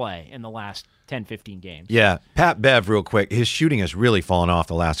able to play in the last 10, 15 games. Yeah, Pat Bev, real quick, his shooting has really fallen off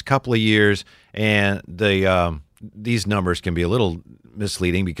the last couple of years, and these numbers can be a little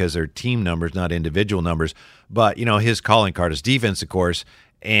misleading because they're team numbers, not individual numbers. But, his calling card is defense, of course,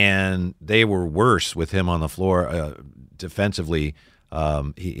 and they were worse with him on the floor defensively.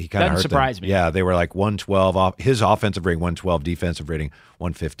 He kind of hurt surprise them. me. Yeah, they were like 112 off. His offensive rating 112, defensive rating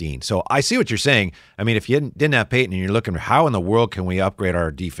 115. So I see what you're saying. I mean, if you didn't have Payton and you're looking for how in the world can we upgrade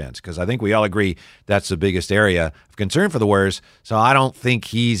our defense, because I think we all agree that's the biggest area of concern for the Warriors. So I don't think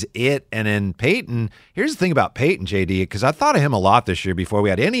he's it. And then Payton, here's the thing about Payton, JD, because I thought of him a lot this year before we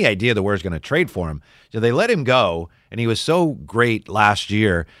had any idea the Warriors going to trade for him. So they let him go, and he was so great last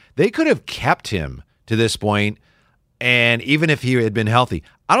year. They could have kept him to this point. And even if he had been healthy,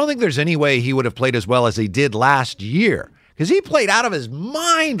 I don't think there's any way he would have played as well as he did last year, because he played out of his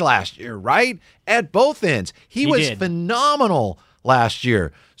mind last year, right? At both ends. He was phenomenal last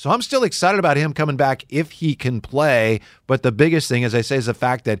year. So I'm still excited about him coming back if he can play. But the biggest thing, as I say, is the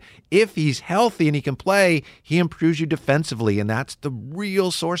fact that if he's healthy and he can play, he improves you defensively. And that's the real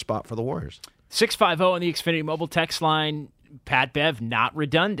sore spot for the Warriors. 650 on the Xfinity Mobile text line. Pat Bev, not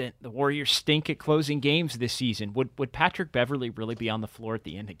redundant. The Warriors stink at closing games this season. Would Patrick Beverley really be on the floor at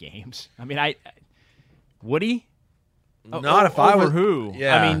the end of games? I mean, would he? Not if I was. Who?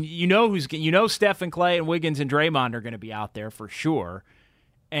 Yeah. I mean, Steph and Clay and Wiggins and Draymond are going to be out there for sure.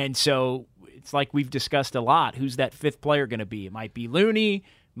 And so it's like we've discussed a lot. Who's that fifth player going to be? It might be Looney,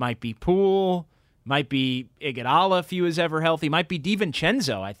 might be Poole, might be Iguodala if he was ever healthy, might be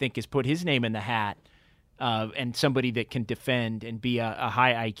DiVincenzo, I think, has put his name in the hat. And somebody that can defend and be a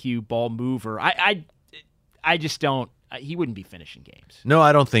high IQ ball mover. I just don't. He wouldn't be finishing games. No,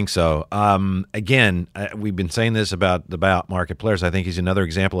 I don't think so. Again, we've been saying this about the market players. I think he's another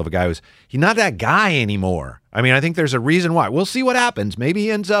example of a guy he's not that guy anymore. I mean, I think there's a reason why. We'll see what happens. Maybe he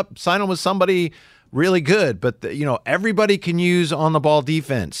ends up signing with somebody really good. But everybody can use on the ball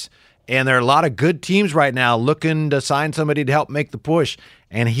defense. And there are a lot of good teams right now looking to sign somebody to help make the push.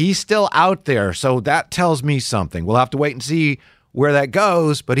 And he's still out there. So that tells me something. We'll have to wait and see where that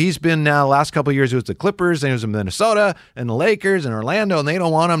goes. But he's been now the last couple of years, it was the Clippers, and he was in Minnesota, and the Lakers, and Orlando, and they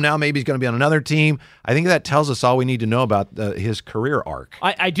don't want him. Now maybe he's going to be on another team. I think that tells us all we need to know about his career arc.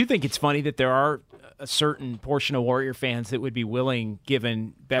 I do think it's funny that there are a certain portion of Warrior fans that would be willing,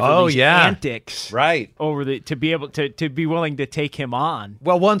 given Beverly's antics, right, to be able to be willing to take him on.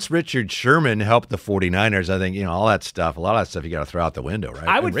 Well, once Richard Sherman helped the 49ers, I think all that stuff, a lot of that stuff you got to throw out the window, right?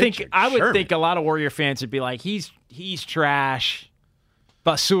 I would think a lot of Warrior fans would be like, he's trash,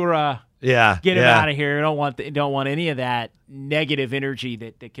 basura. Yeah, get him out of here. Don't want any of that negative energy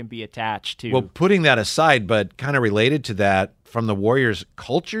that can be attached to. Well, putting that aside, but kind of related to that, from the Warriors'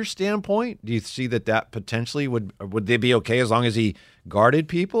 culture standpoint, do you see that potentially would they be okay as long as he guarded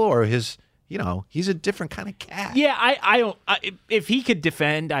people, or he's a different kind of cat? Yeah, I don't. If he could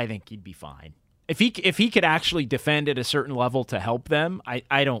defend, I think he'd be fine. If he could actually defend at a certain level to help them,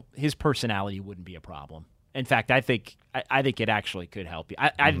 I don't. His personality wouldn't be a problem. In fact, I think it actually could help you.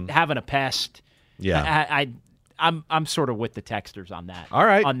 Having a pest. Yeah. I'm sort of with the texters on that. All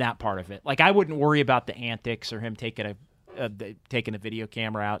right. On that part of it, like I wouldn't worry about the antics or him taking the video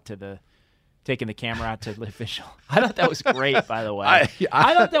camera out to the official. I thought that was great, by the way.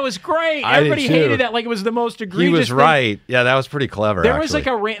 I thought that was great. Everybody hated that like it was the most egregious. He was thing. right. Yeah, that was pretty clever. There was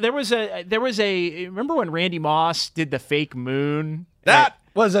a. Remember when Randy Moss did the fake moon? That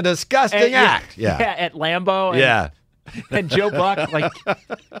was a disgusting act. Yeah, at Lambeau. And Joe Buck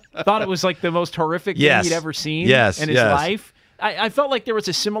thought it was like the most horrific thing he'd ever seen in his life. I felt like there was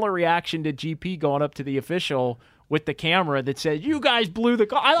a similar reaction to GP going up to the official with the camera that said, "You guys blew the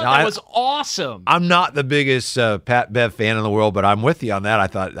call." I thought that was awesome. I'm not the biggest Pat Bev fan in the world, but I'm with you on that. I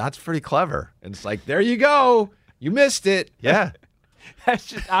thought that's pretty clever. And it's like, there you go. You missed it. Yeah. That's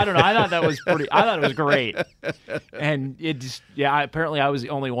just, I don't know. I thought it was great. And it just, apparently I was the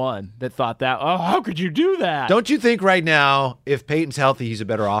only one that thought that. Oh, how could you do that? Don't you think right now, if Peyton's healthy, he's a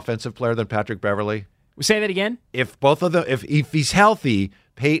better offensive player than Patrick Beverley? Say that again? If both of them, if he's healthy,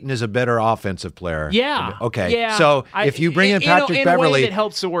 Peyton is a better offensive player. Yeah. Okay. Yeah. So if you bring in Patrick Beverley, a way that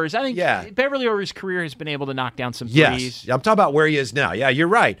helps the Warriors. I think Beverley over his career has been able to knock down some threes. Yes. I'm talking about where he is now. Yeah, you're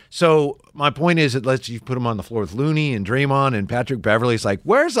right. So my point is that you put him on the floor with Looney and Draymond and Patrick Beverley. It's like,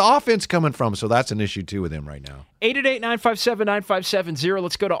 where's the offense coming from? So that's an issue too with him right now. 888-957-9570.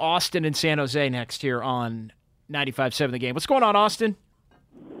 Let's go to Austin and San Jose next here on 95.7 The Game. What's going on, Austin?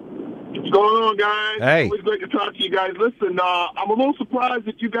 What's going on, guys? Hey. Always great to talk to you guys. Listen, I'm a little surprised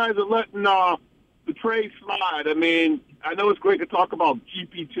that you guys are letting the trade slide. I mean, I know it's great to talk about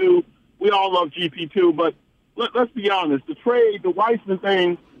GP2. We all love GP2, but let's be honest. The trade, the Weissman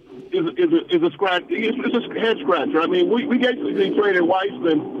thing, is a scratch. It's a head scratcher. I mean, we basically traded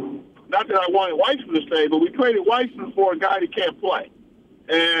Weissman. Not that I wanted Weissman to stay, but we traded Weissman for a guy that can't play.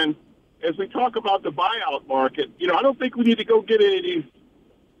 And as we talk about the buyout market, I don't think we need to go get any of these.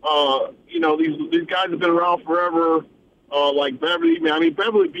 These guys have been around forever, like Beverly. I mean,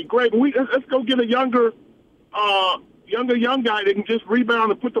 Beverly would be great, but let's go get a younger guy that can just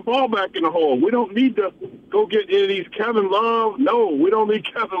rebound and put the ball back in the hole. We don't need to go get any of these Kevin Love. No, we don't need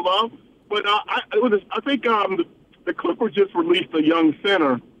Kevin Love. But I think the Clippers just released a young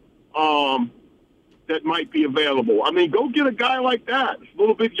center that might be available. I mean, go get a guy like that, a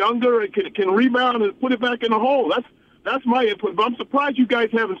little bit younger and can rebound and put it back in the hole. That's my input, but I'm surprised you guys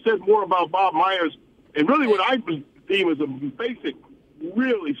haven't said more about Bob Myers and really what I deem as a basic,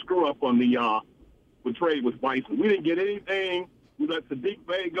 really screw up on the trade with Weissman. We didn't get anything. We let Sadiq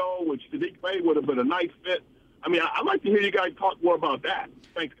Bey go, which Sadiq Bey would have been a nice fit. I mean, I'd like to hear you guys talk more about that.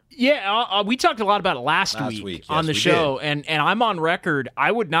 Thanks. Yeah, we talked a lot about it last week on the show, and I'm on record.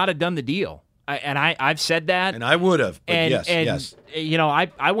 I would not have done the deal. I've said that. And I would have. Yes.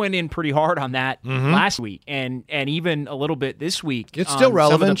 I went in pretty hard on that last week and even a little bit this week. It's still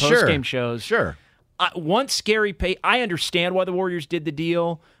relevant, some of the post-game shows. Sure. Once Gary Payton, I understand why the Warriors did the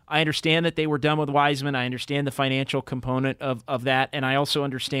deal. I understand that they were done with Wiseman. I understand the financial component of that. And I also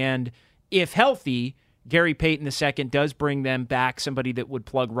understand, if healthy, Gary Payton II does bring them back somebody that would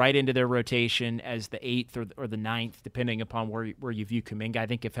plug right into their rotation as the 8th or the 9th, depending upon where you view Kuminga. I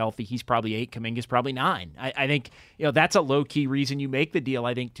think if healthy, he's probably 8, Kuminga's probably 9. I think that's a low-key reason you make the deal,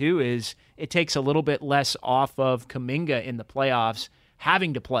 I think, too, is it takes a little bit less off of Kuminga in the playoffs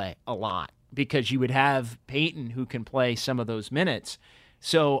having to play a lot because you would have Payton who can play some of those minutes.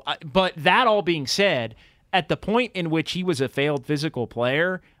 So, but that all being said, at the point in which he was a failed physical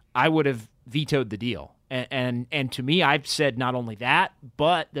player, I would have vetoed the deal. And to me, I've said not only that,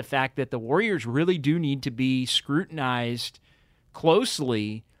 but the fact that the Warriors really do need to be scrutinized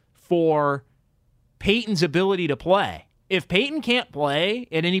closely for Peyton's ability to play. If Peyton can't play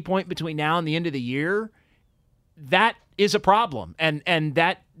at any point between now and the end of the year, that is a problem. And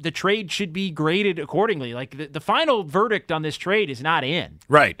that the trade should be graded accordingly. Like the final verdict on this trade is not in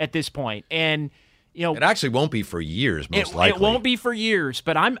at this point. And it actually won't be for years, most likely. It won't be for years,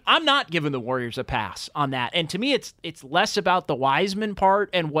 but I'm not giving the Warriors a pass on that. And to me, it's less about the Wiseman part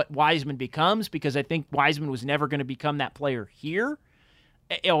and what Wiseman becomes, because I think Wiseman was never going to become that player here.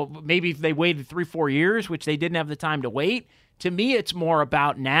 Maybe if they waited 3-4 years, which they didn't have the time to wait. To me, it's more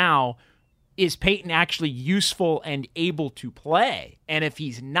about now, is Peyton actually useful and able to play? And if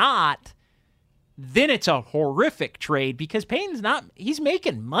he's not, then it's a horrific trade because Payton's he's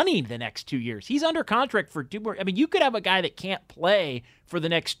making money the next 2 years. He's under contract for 2 more. I mean, you could have a guy that can't play for the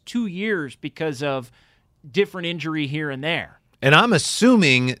next 2 years because of different injury here and there. And I'm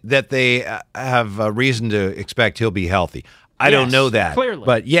assuming that they have a reason to expect he'll be healthy. I don't know that. Clearly.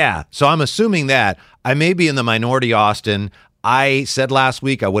 But yeah, so I'm assuming that. I may be in the minority, Austin. I said last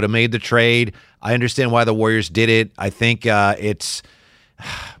week I would have made the trade. I understand why the Warriors did it. I think it's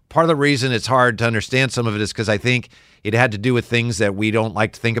part of the reason it's hard to understand some of it is because I think It had to do with things that we don't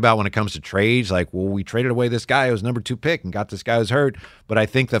like to think about when it comes to trades. Like, well, we traded away this guy who was number 2 pick and got this guy who's hurt. But I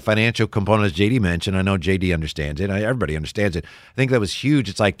think the financial component, as JD mentioned, I know JD understands it. Everybody understands it. I think that was huge.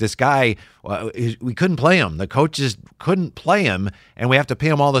 It's like this guy, we couldn't play him. The coaches couldn't play him, and we have to pay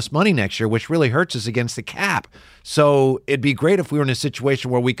him all this money next year, which really hurts us against the cap. So it'd be great if we were in a situation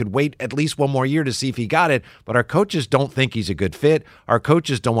where we could wait at least one more year to see if he got it, but our coaches don't think he's a good fit. Our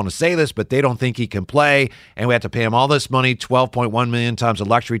coaches don't want to say this, but they don't think he can play, and we have to pay him all this money, $12.1 million times a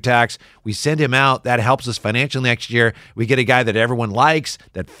luxury tax. We send him out. That helps us financially next year. We get a guy that everyone likes,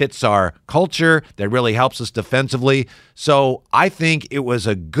 that fits our culture, that really helps us defensively. So I think it was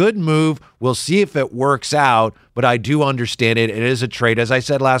a good move. We'll see if it works out, but I do understand it. It is a trade, as I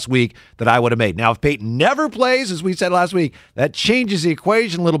said last week, that I would have made. Now, if Peyton never plays, as we said last week, that changes the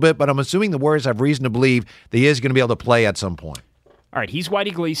equation a little bit, but I'm assuming the Warriors have reason to believe that he is going to be able to play at some point. All right, he's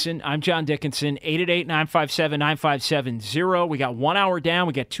Whitey Gleason. I'm John Dickinson. 888-957-9570. We got 1 hour down.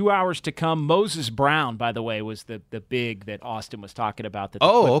 We got 2 hours to come. Moses Brown, by the way, was the big that Austin was talking about that the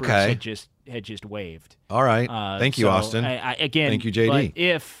Clippers had just waived. All right. Thank you, Austin. Again, thank you, JD. But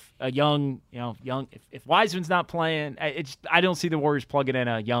if a if Wiseman's not playing, I don't see the Warriors plugging in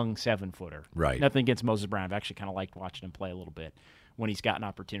a young 7-footer. Right. Nothing against Moses Brown. I've actually kind of liked watching him play a little bit when he's gotten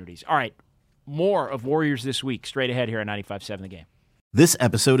opportunities. All right, more of Warriors this week. Straight ahead here on 95.7 The Game. This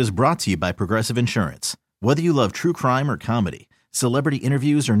episode is brought to you by Progressive Insurance. Whether you love true crime or comedy, celebrity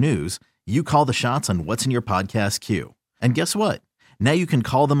interviews or news, you call the shots on what's in your podcast queue. And guess what? Now you can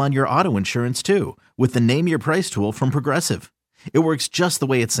call them on your auto insurance too with the Name Your Price tool from Progressive. It works just the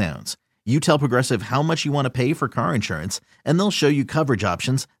way it sounds. You tell Progressive how much you want to pay for car insurance, and they'll show you coverage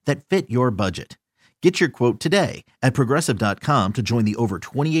options that fit your budget. Get your quote today at Progressive.com to join the over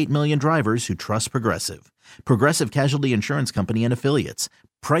 28 million drivers who trust Progressive. Progressive Casualty Insurance Company and Affiliates.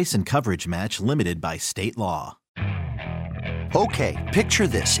 Price and coverage match limited by state law. Okay, picture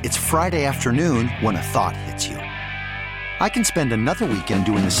this. It's Friday afternoon when a thought hits you. I can spend another weekend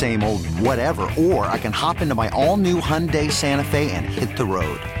doing the same old whatever, or I can hop into my all-new Hyundai Santa Fe and hit the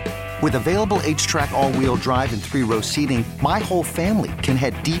road. With available H-Track all-wheel drive and 3-row seating, my whole family can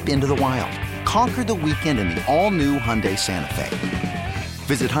head deep into the wild. Conquer the weekend in the all-new Hyundai Santa Fe.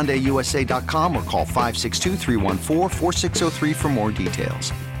 Visit HyundaiUSA.com or call 562-314-4603 for more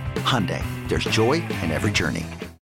details. Hyundai, there's joy in every journey.